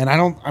 And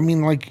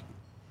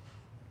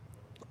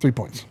 3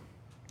 points.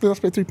 Let's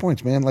play 3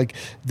 points, man.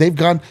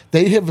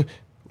 They have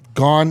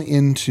gone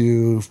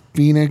into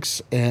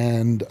Phoenix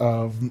and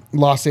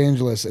Los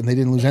Angeles, and they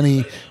didn't lose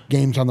any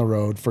games on the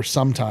road for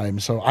some time.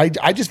 So I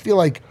just feel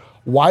like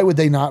Why would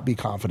they not be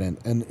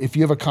confident? And if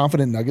you have a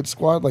confident Nuggets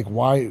squad, like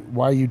why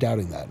are you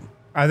doubting that?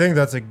 I think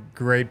that's a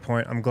great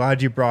point. I'm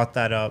glad you brought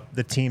that up,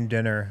 the team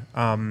dinner.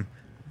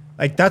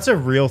 Like that's a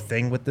real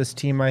thing with this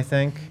team, I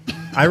think.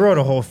 I wrote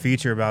a whole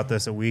feature about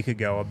this a week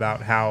ago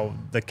about how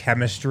the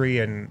chemistry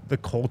and the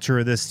culture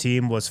of this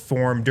team was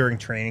formed during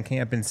training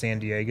camp in San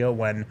Diego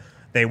when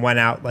they went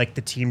out like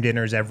the team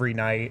dinners every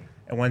night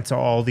and went to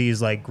all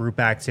these like group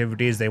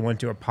activities. They went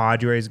to a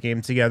Padres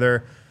game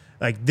together.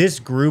 Like this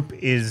group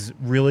is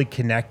really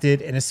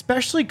connected, and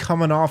especially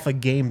coming off a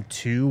game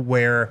 2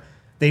 where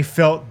they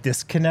felt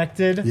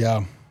disconnected.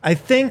 Yeah. I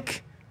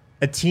think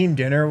a team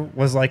dinner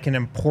was like an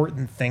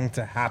important thing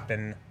to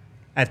happen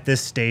at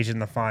this stage in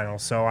the final.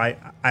 So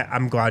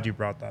I'm glad you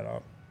brought that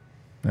up.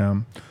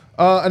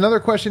 Another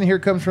question here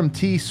comes from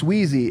T.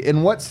 Sweezy.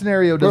 In what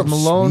scenario does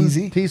Malone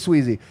T.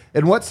 Sweezy?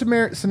 In what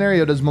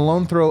scenario does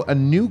Malone throw a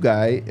new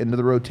guy into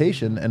the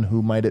rotation, and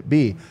who might it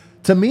be?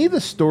 To me, the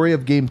story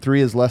of Game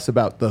 3 is less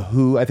about the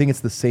who. I think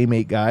it's the same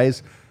 8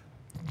 guys.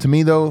 To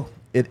me, though,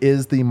 it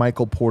is the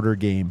Michael Porter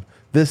game.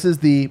 This is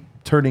the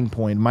turning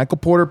point. Michael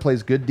Porter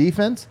plays good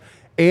defense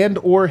and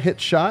or hit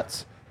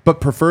shots,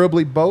 but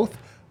preferably both.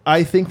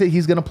 I think that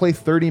he's going to play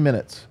 30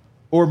 minutes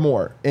or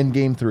more in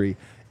Game 3.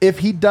 If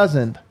he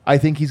doesn't, I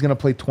think he's going to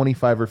play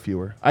 25 or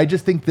fewer. I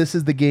just think this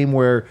is the game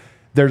where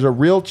there's a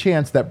real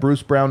chance that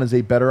Bruce Brown is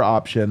a better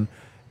option.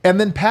 And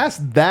then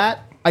past that,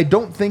 I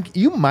don't think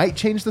you might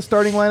change the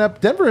starting lineup.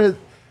 Denver has,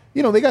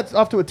 they got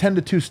off to a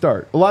 10-2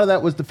 start. A lot of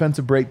that was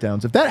defensive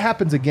breakdowns. If that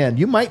happens again,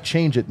 you might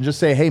change it and just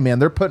say, hey, man,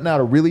 they're putting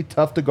out a really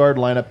tough to guard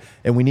lineup,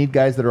 and we need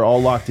guys that are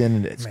all locked in,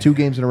 and it's 2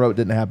 games in a row it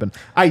didn't happen.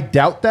 I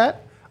doubt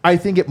that. I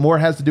think it more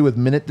has to do with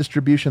minute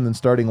distribution than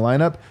starting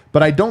lineup,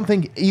 but I don't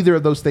think either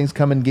of those things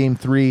come in Game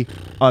 3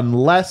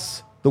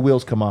 unless the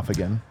wheels come off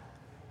again.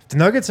 If the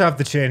Nuggets have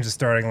to change the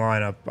starting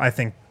lineup, I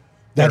think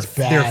That's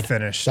bad. They're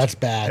finished. That's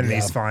bad in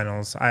these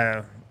finals.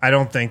 I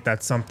don't think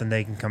that's something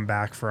they can come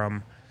back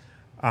from.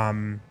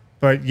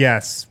 But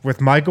yes, with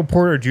Michael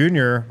Porter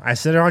Jr., I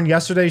said it on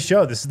yesterday's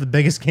show. This is the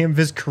biggest game of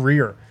his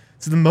career.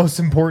 It's the most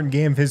important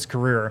game of his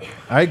career.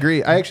 I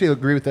agree. I actually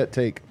agree with that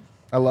take.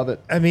 I love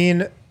it. I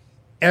mean,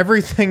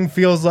 everything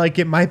feels like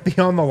it might be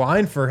on the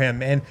line for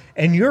him.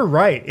 And you're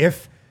right.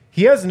 If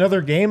he has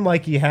another game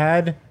like he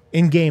had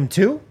in Game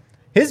 2,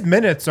 his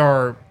minutes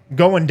are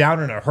going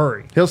down in a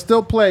hurry. He'll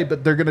still play,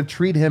 but they're going to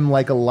treat him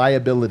like a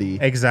liability.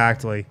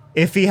 Exactly.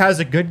 If he has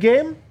a good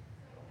game,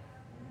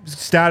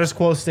 status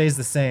quo stays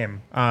the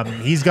same.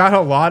 He's got a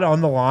lot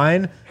on the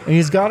line, and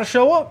he's got to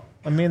show up.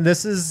 I mean,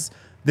 this is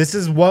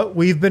what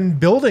we've been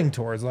building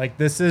towards. Like,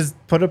 this is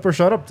put up or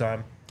shut up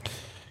time.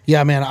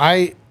 Yeah, man,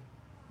 I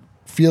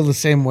feel the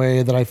same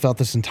way that I felt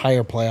this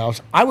entire playoffs.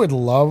 I would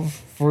love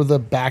for the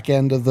back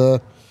end of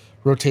the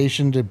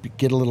rotation to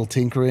get a little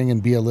tinkering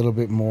and be a little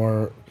bit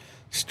more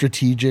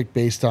strategic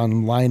based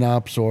on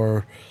lineups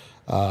or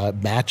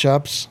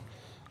matchups.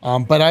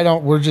 But I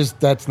don't.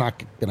 That's not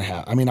going to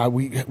happen. I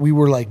mean, we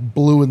were like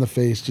blue in the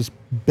face, just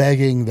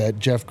begging that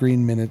Jeff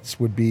Green minutes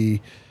would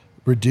be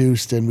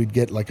reduced and we'd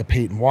get like a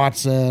Peyton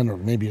Watson or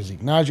maybe a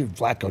Zeke Najee,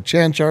 Vlatko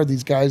Chanchar,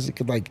 these guys that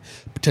could like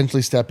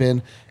potentially step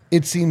in.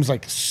 It seems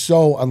like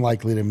so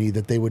unlikely to me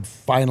that they would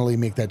finally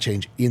make that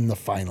change in the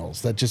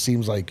finals. That just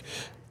seems like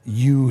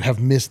you have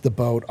missed the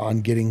boat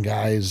on getting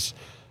guys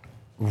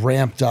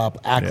ramped up,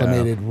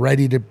 acclimated,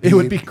 ready to be. It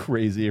would be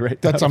crazy,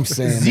 right? That's what I'm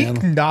saying,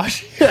 Zeke man.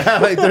 Najee. Yeah,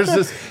 like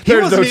He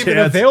wasn't even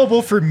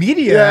available for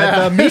media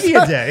at the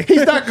media day.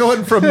 He's not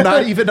going from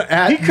not even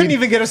at. He couldn't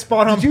even get a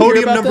spot on Did you hear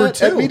podium about number that?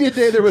 2. At media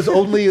day, there was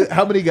only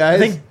how many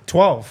guys? I think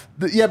 12.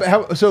 Yeah,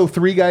 but so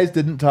 3 guys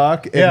didn't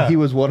talk, and he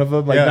was one of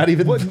them. Like not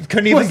even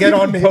couldn't even get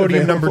on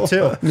podium number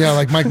 2. Yeah,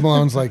 like Mike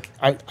Malone's like,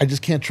 I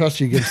just can't trust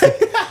you against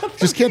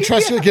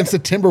you against the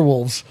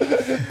Timberwolves.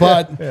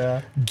 But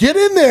get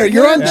in there.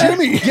 You're on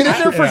Jimmy. Get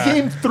in there for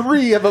Game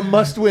 3 of a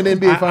must-win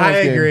NBA Finals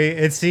I game. agree.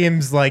 It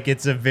seems like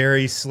it's a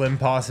very slim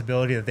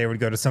possibility that they would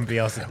go to somebody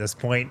else at this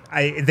point.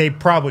 They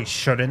probably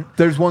shouldn't.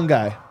 There's one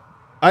guy.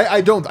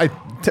 I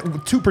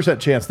 2%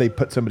 chance they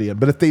put somebody in,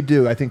 but if they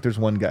do, I think there's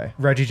one guy.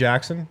 Reggie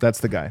Jackson? That's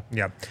the guy.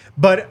 Yeah.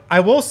 But I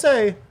will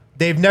say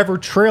they've never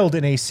trailed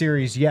in a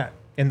series yet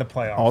in the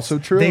playoffs. Also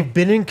true. They've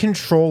been in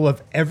control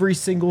of every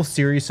single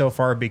series so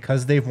far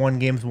because they've won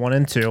games 1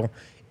 and 2.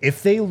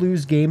 If they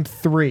lose Game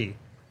 3,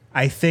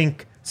 I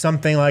think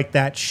something like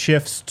that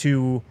shifts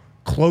to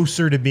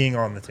closer to being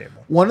on the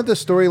table. One of the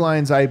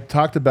storylines I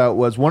talked about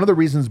was one of the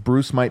reasons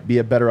Bruce might be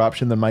a better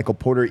option than Michael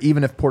Porter,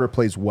 even if Porter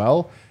plays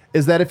well,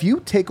 is that if you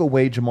take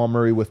away Jamal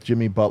Murray with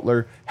Jimmy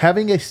Butler,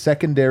 having a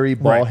secondary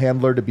ball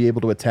handler to be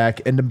able to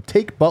attack and to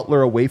take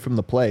Butler away from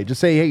the play,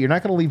 just say, hey, you're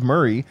not going to leave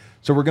Murray,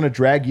 so we're going to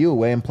drag you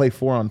away and play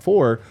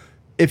 4-on-4.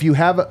 If you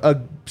have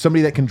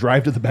somebody that can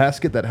drive to the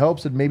basket, that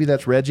helps, and maybe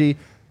that's Reggie.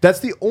 That's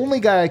the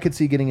only guy I could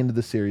see getting into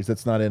the series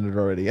that's not in it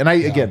already. And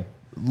again,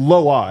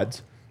 low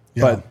odds,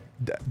 but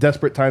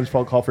desperate times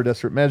call for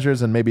desperate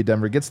measures, and maybe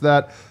Denver gets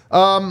that.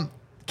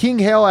 King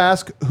Hale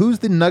asks, who's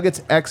the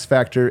Nuggets X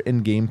factor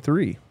in Game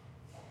 3?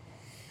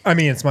 I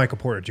mean, it's Michael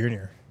Porter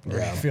Jr.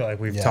 Yeah. I feel like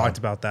we've talked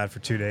about that for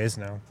 2 days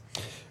now.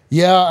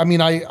 Yeah, I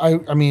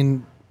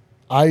mean,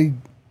 I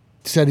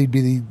said he'd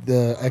be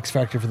the X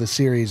factor for the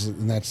series,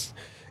 and that's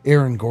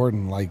Aaron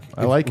Gordon. Like,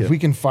 if we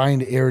can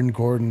find Aaron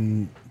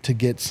Gordon to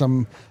get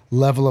some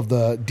level of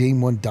the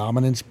game 1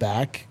 dominance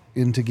back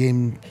into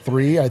game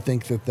 3, I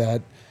think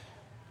that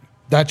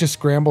just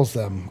scrambles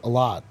them a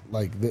lot.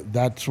 Like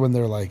that's when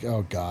they're like,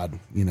 oh God,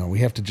 we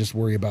have to just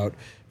worry about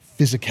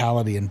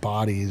physicality and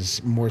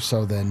bodies more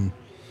so than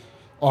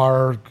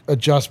our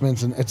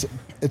adjustments and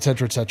et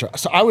cetera, et cetera.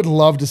 So I would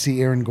love to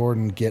see Aaron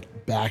Gordon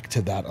get back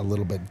to that a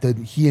little bit.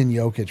 He and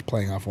Jokic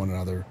playing off one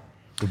another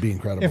would be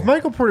incredible. If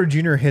Michael Porter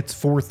Jr. hits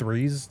 4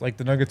 threes, like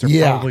the Nuggets are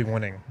probably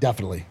winning.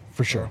 Definitely,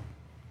 for sure.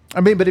 I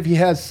mean, but if he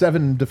has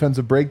 7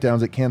 defensive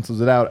breakdowns, it cancels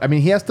it out. I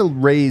mean, he has to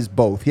raise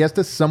both. He has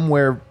to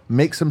somewhere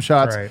make some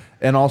shots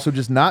and also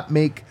just not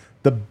make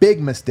the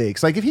big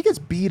mistakes. Like if he gets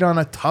beat on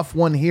a tough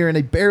one here and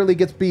he barely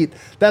gets beat,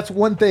 that's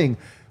one thing.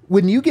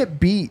 When you get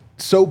beat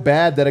so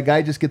bad that a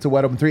guy just gets a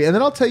wide open 3, and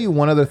then I'll tell you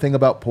one other thing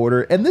about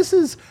Porter, and this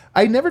is,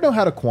 I never know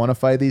how to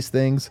quantify these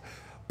things.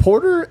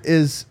 Porter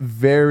is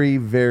very,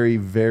 very,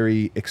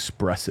 very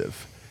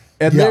expressive.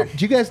 And do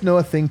you guys know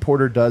a thing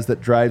Porter does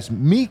that drives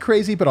me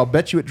crazy, but I'll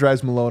bet you it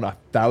drives Malone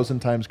 1,000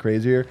 times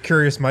crazier?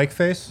 Curious Mike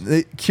face?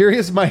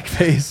 Curious Mike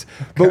face.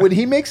 Okay. But when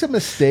he makes a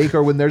mistake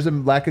or when there's a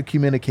lack of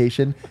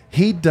communication,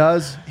 he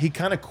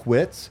kind of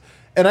quits.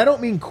 And I don't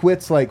mean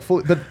quits like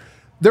fully, but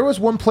there was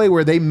one play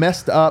where they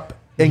messed up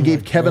and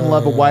gave Kevin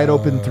Love a wide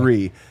open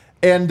 3.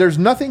 And there's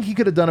nothing he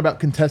could have done about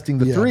contesting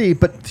the 3,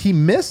 but he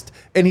missed,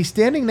 and he's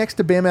standing next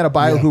to Bam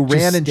Adebayo, who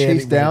ran and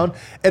chased down.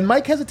 And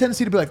Mike has a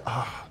tendency to be like,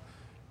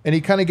 and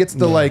he kind of gets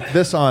to like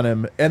this on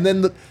him, and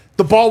then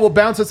the ball will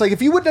bounce. It's like,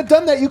 if you wouldn't have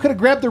done that, you could have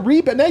grabbed the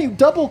rebound. Now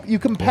you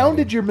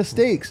compounded your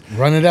mistakes.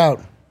 Run it out.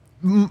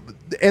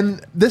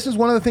 And this is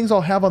one of the things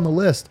I'll have on the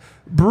list.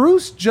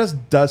 Bruce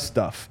just does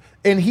stuff,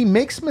 and he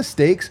makes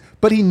mistakes,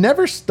 but he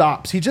never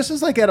stops. He just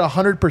is like at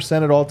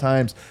 100% at all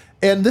times.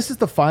 And this is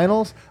the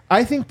finals.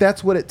 I think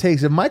that's what it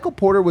takes. If Michael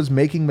Porter was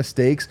making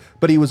mistakes,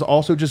 but he was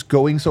also just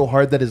going so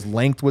hard that his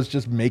length was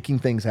just making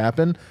things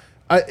happen,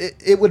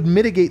 it would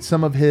mitigate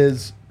some of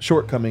his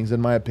shortcomings,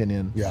 in my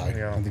opinion. Yeah,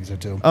 I think so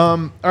too.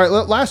 All right,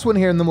 last one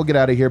here, and then we'll get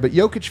out of here. But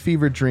Jokic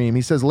fever dream.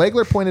 He says,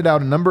 Legler pointed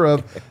out a number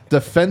of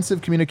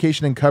defensive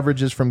communication and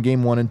coverages from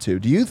game 1 and 2.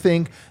 Do you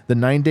think the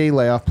 9-day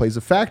layoff plays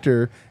a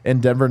factor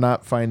in Denver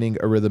not finding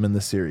a rhythm in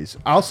the series?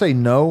 I'll say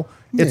no.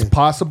 It's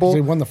possible. They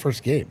won the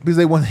first game. Because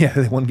they won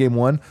game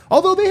 1.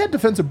 Although they had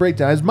defensive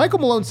breakdowns. As Michael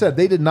Malone said,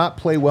 they did not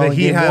play well in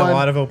game 1. He had a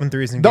lot of open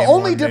threes in game 1. The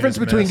one. only difference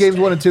between games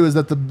 1 and 2 is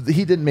that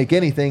he didn't make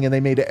anything, and they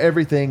made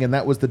everything, and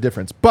that was the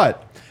difference.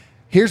 But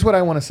here's what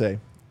I want to say,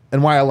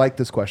 and why I like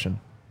this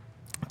question.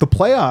 The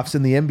playoffs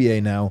in the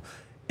NBA now,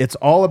 it's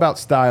all about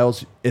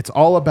styles. It's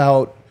all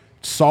about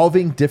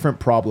solving different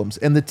problems.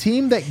 And the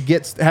team that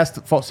has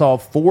to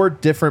solve 4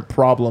 different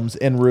problems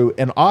en route,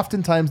 and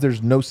oftentimes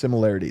there's no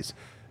similarities.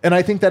 And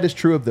I think that is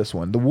true of this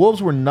one. The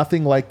Wolves were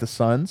nothing like the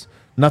Suns,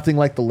 nothing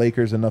like the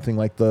Lakers, and nothing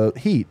like the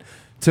Heat.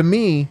 To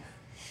me,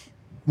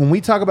 when we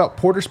talk about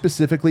Porter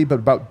specifically, but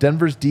about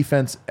Denver's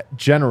defense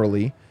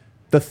generally,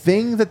 the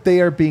thing that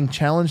they are being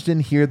challenged in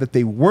here that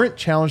they weren't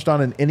challenged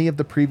on in any of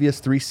the previous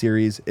 3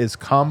 series is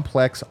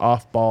complex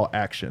off-ball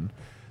action.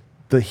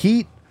 The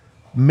Heat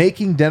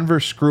making Denver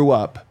screw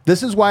up.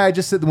 This is why I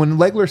just said, when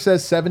Legler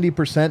says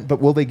 70%,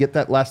 but will they get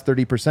that last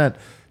 30%?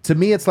 To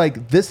me, it's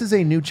like, this is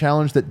a new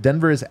challenge that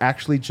Denver is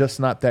actually just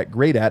not that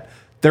great at.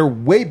 They're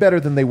way better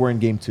than they were in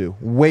game 2.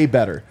 Way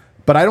better.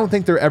 But I don't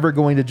think they're ever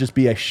going to just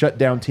be a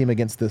shutdown team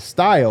against this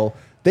style.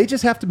 They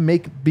just have to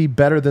be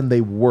better than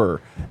they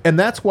were. And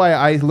that's why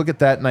I look at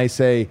that and I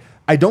say,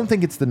 I don't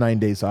think it's the 9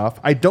 days off.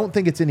 I don't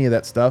think it's any of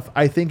that stuff.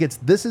 I think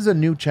this is a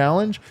new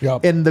challenge.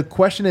 Yep. And the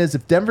question is,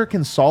 if Denver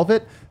can solve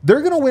it,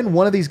 they're going to win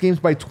one of these games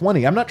by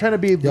 20. I'm not trying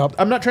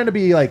to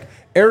be like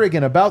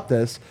arrogant about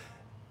this.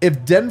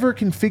 If Denver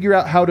can figure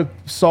out how to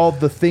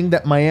solve the thing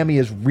that Miami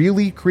is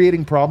really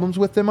creating problems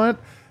with them on,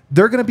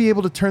 they're going to be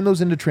able to turn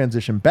those into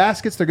transition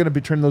baskets. They're going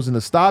to turn those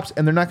into stops,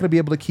 and they're not going to be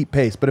able to keep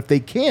pace. But if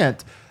they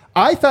can't,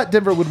 I thought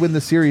Denver would win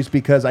the series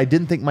because I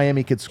didn't think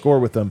Miami could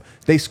score with them.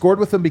 They scored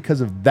with them because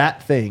of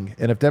that thing.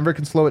 And if Denver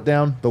can slow it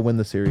down, they'll win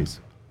the series.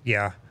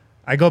 Yeah.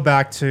 I go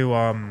back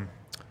to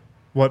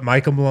what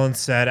Michael Malone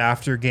said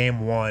after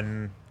game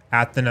 1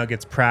 at the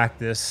Nuggets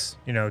practice,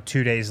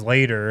 2 days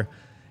later.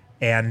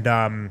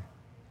 And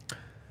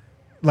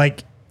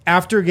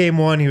after game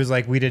 1, he was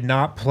like, we did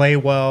not play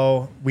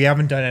well. We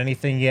haven't done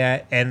anything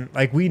yet. And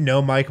we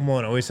know Michael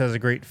Malone always has a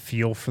great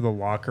feel for the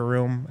locker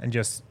room and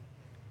just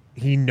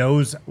he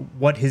knows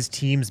what his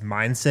team's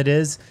mindset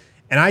is.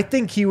 And I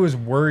think he was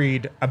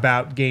worried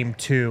about game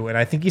 2. And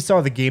I think he saw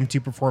the game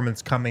 2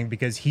 performance coming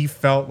because he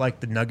felt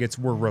like the Nuggets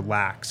were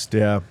relaxed.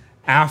 Yeah.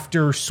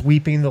 After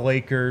sweeping the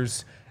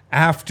Lakers,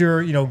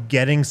 after,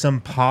 getting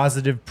some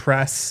positive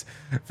press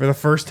for the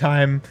first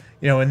time,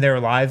 in their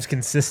lives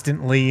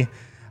consistently.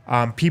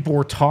 People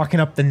were talking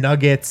up the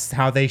Nuggets,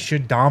 how they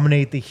should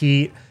dominate the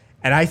Heat.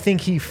 And I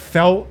think he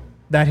felt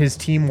that his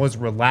team was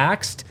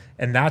relaxed.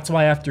 And that's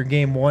why after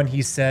game 1,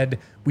 he said,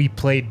 we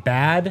played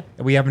bad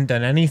and we haven't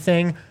done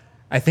anything.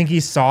 I think he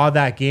saw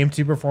that game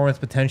 2 performance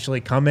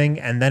potentially coming,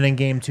 and then in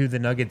game 2, the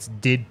Nuggets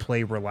did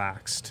play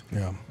relaxed.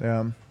 Yeah.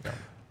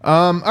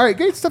 All right,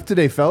 great stuff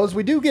today, fellas.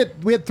 We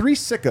had 3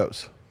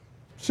 sickos.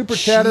 Super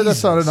chatted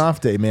us on an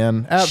off day,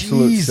 man.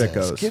 Absolute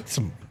sickos. Get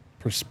some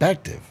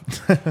perspective.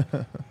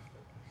 You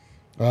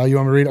want me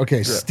to read?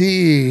 Okay, sure.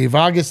 Steve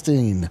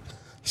Augustine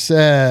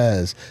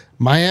says,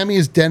 Miami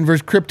is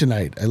Denver's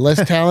kryptonite, a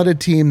less talented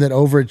team that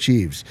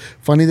overachieves.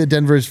 Funny that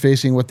Denver is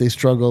facing what they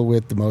struggle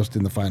with the most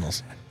in the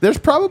finals. There's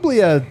probably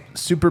a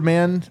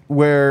Superman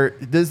where,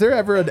 is there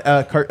ever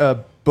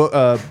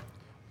a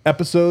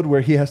episode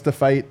where he has to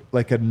fight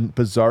like a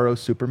bizarro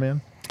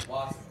Superman?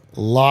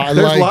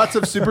 There's lots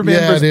of Superman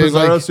versus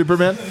bizarro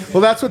Superman.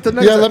 Well, that's what the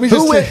Nuggets. Yeah, let me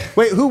just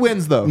wait. Who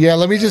wins though? Yeah,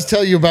 let me just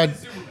tell you about.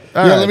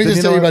 Let me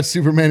just tell you about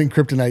Superman and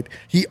Kryptonite.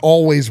 He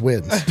always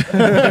wins.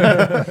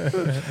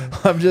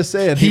 I'm just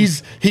saying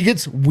he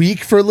gets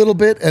weak for a little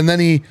bit and then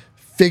he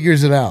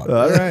figures it out.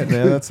 All right,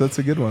 man. That's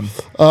a good one.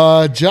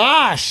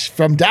 Josh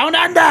from Down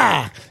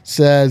Under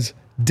says,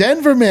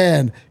 Denver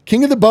man,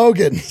 king of the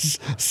bogans,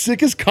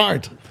 sick as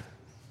cart.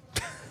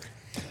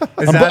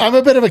 I'm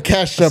a bit of a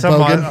cashed up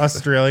bogan.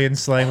 Australian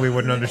slang we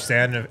wouldn't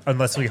understand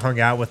unless we hung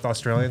out with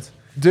Australians.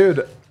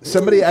 Dude,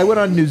 I went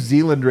on New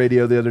Zealand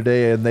radio the other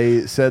day and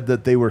they said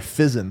that they were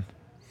fizzing.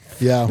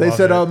 Yeah. They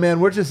said, oh man,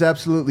 we're just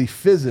absolutely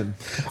fizzing.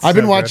 I've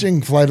been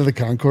watching Flight of the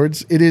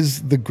Conchords. It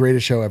is the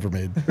greatest show ever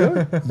made.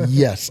 Really?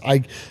 Yes.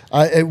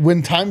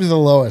 When times are the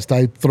lowest,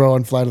 I throw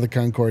on Flight of the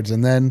Conchords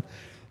and then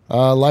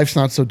life's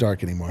not so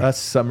dark anymore. Us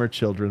summer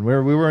children.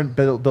 We weren't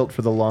built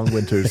for the long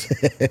winters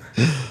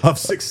of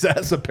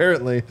success,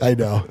 apparently. I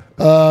know.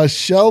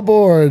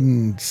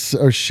 Shelbourne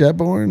or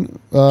Shebborn?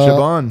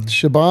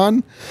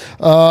 Shaban.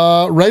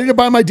 Ready to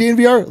buy my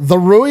DNVR? The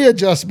Rui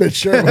adjustment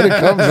shirt when it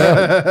comes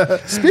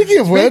out. Speaking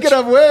of which. Look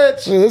at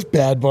this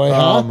bad boy,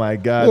 huh? Oh my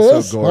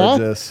God, so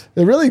gorgeous.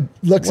 Huh? It really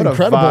looks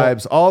incredible.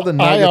 Vibes. All the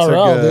nuggets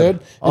IRL, are good.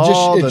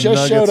 Dude. It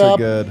just showed up.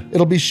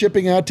 It'll be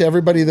shipping out to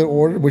everybody that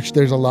ordered, which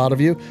there's a lot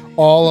of you.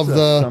 All of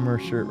the summer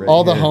shirt right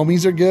all here. The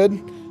homies are good.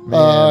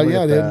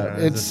 Yeah,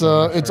 dude.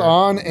 It's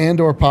on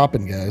and or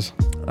popping, guys.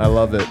 I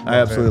love it. I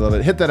absolutely love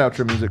it. Hit that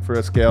outro music for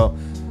us, Gail.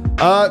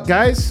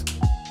 Guys,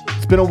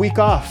 it's been a week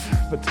off,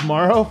 but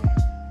tomorrow,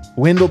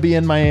 Wind will be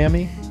in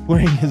Miami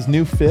wearing his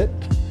new fit.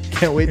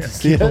 Can't wait to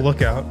see it. Keep a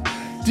lookout.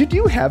 Did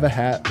you have a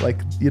hat like,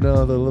 the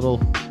little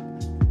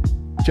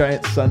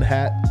giant sun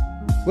hat?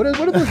 What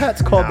are the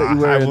hats called that you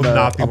wear? I will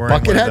not be wearing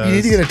bucket hat. You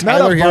need to get a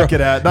Tyler Hero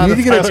bucket hat. You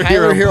need to get a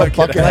Tyler Hero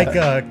bucket hat. Like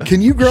a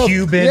Can you grow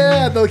Cuban?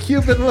 Yeah, the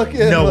Cuban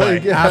looking. No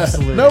way.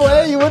 Absolutely. No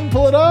way. You wouldn't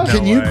pull it off.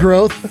 Can you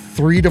grow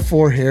 3 to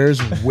 4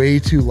 hairs way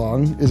too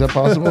long? Is that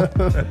possible?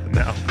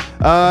 No.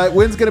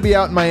 Wynn's going to be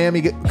out in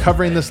Miami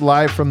covering this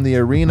live from the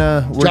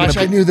arena. Josh,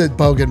 I knew that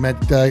Bogan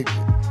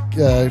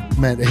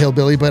meant a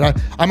hillbilly,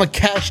 but I'm a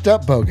cashed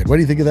up Bogan. What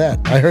do you think of that?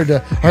 I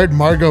heard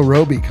Margot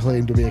Robbie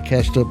claim to be a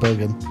cashed up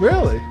Bogan.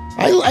 Really?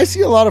 I see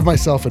a lot of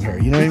myself in her.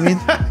 You know what I mean?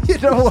 You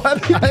know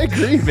what? I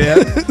agree, man.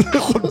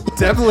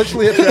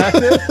 Devilishly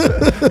attractive.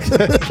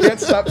 Can't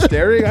stop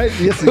staring.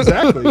 Yes,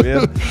 exactly,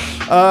 man.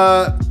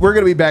 We're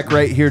going to be back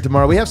right here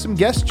tomorrow. We have some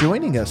guests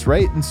joining us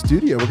right in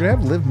studio. We're going to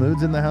have Liv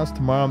Moods in the house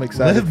tomorrow. I'm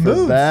excited for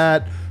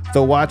that.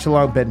 The watch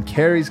along, Ben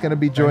Carey's going to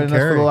be joining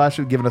us for the last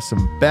show, giving us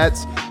some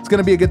bets. It's going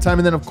to be a good time.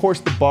 And then, of course,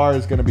 the bar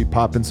is going to be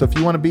popping. So if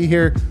you want to be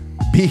here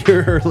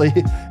early.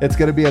 It's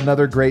going to be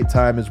another great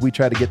time as we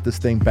try to get this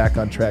thing back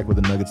on track with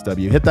a Nuggets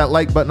W. Hit that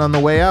like button on the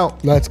way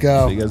out. Let's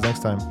go. See you guys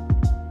next time.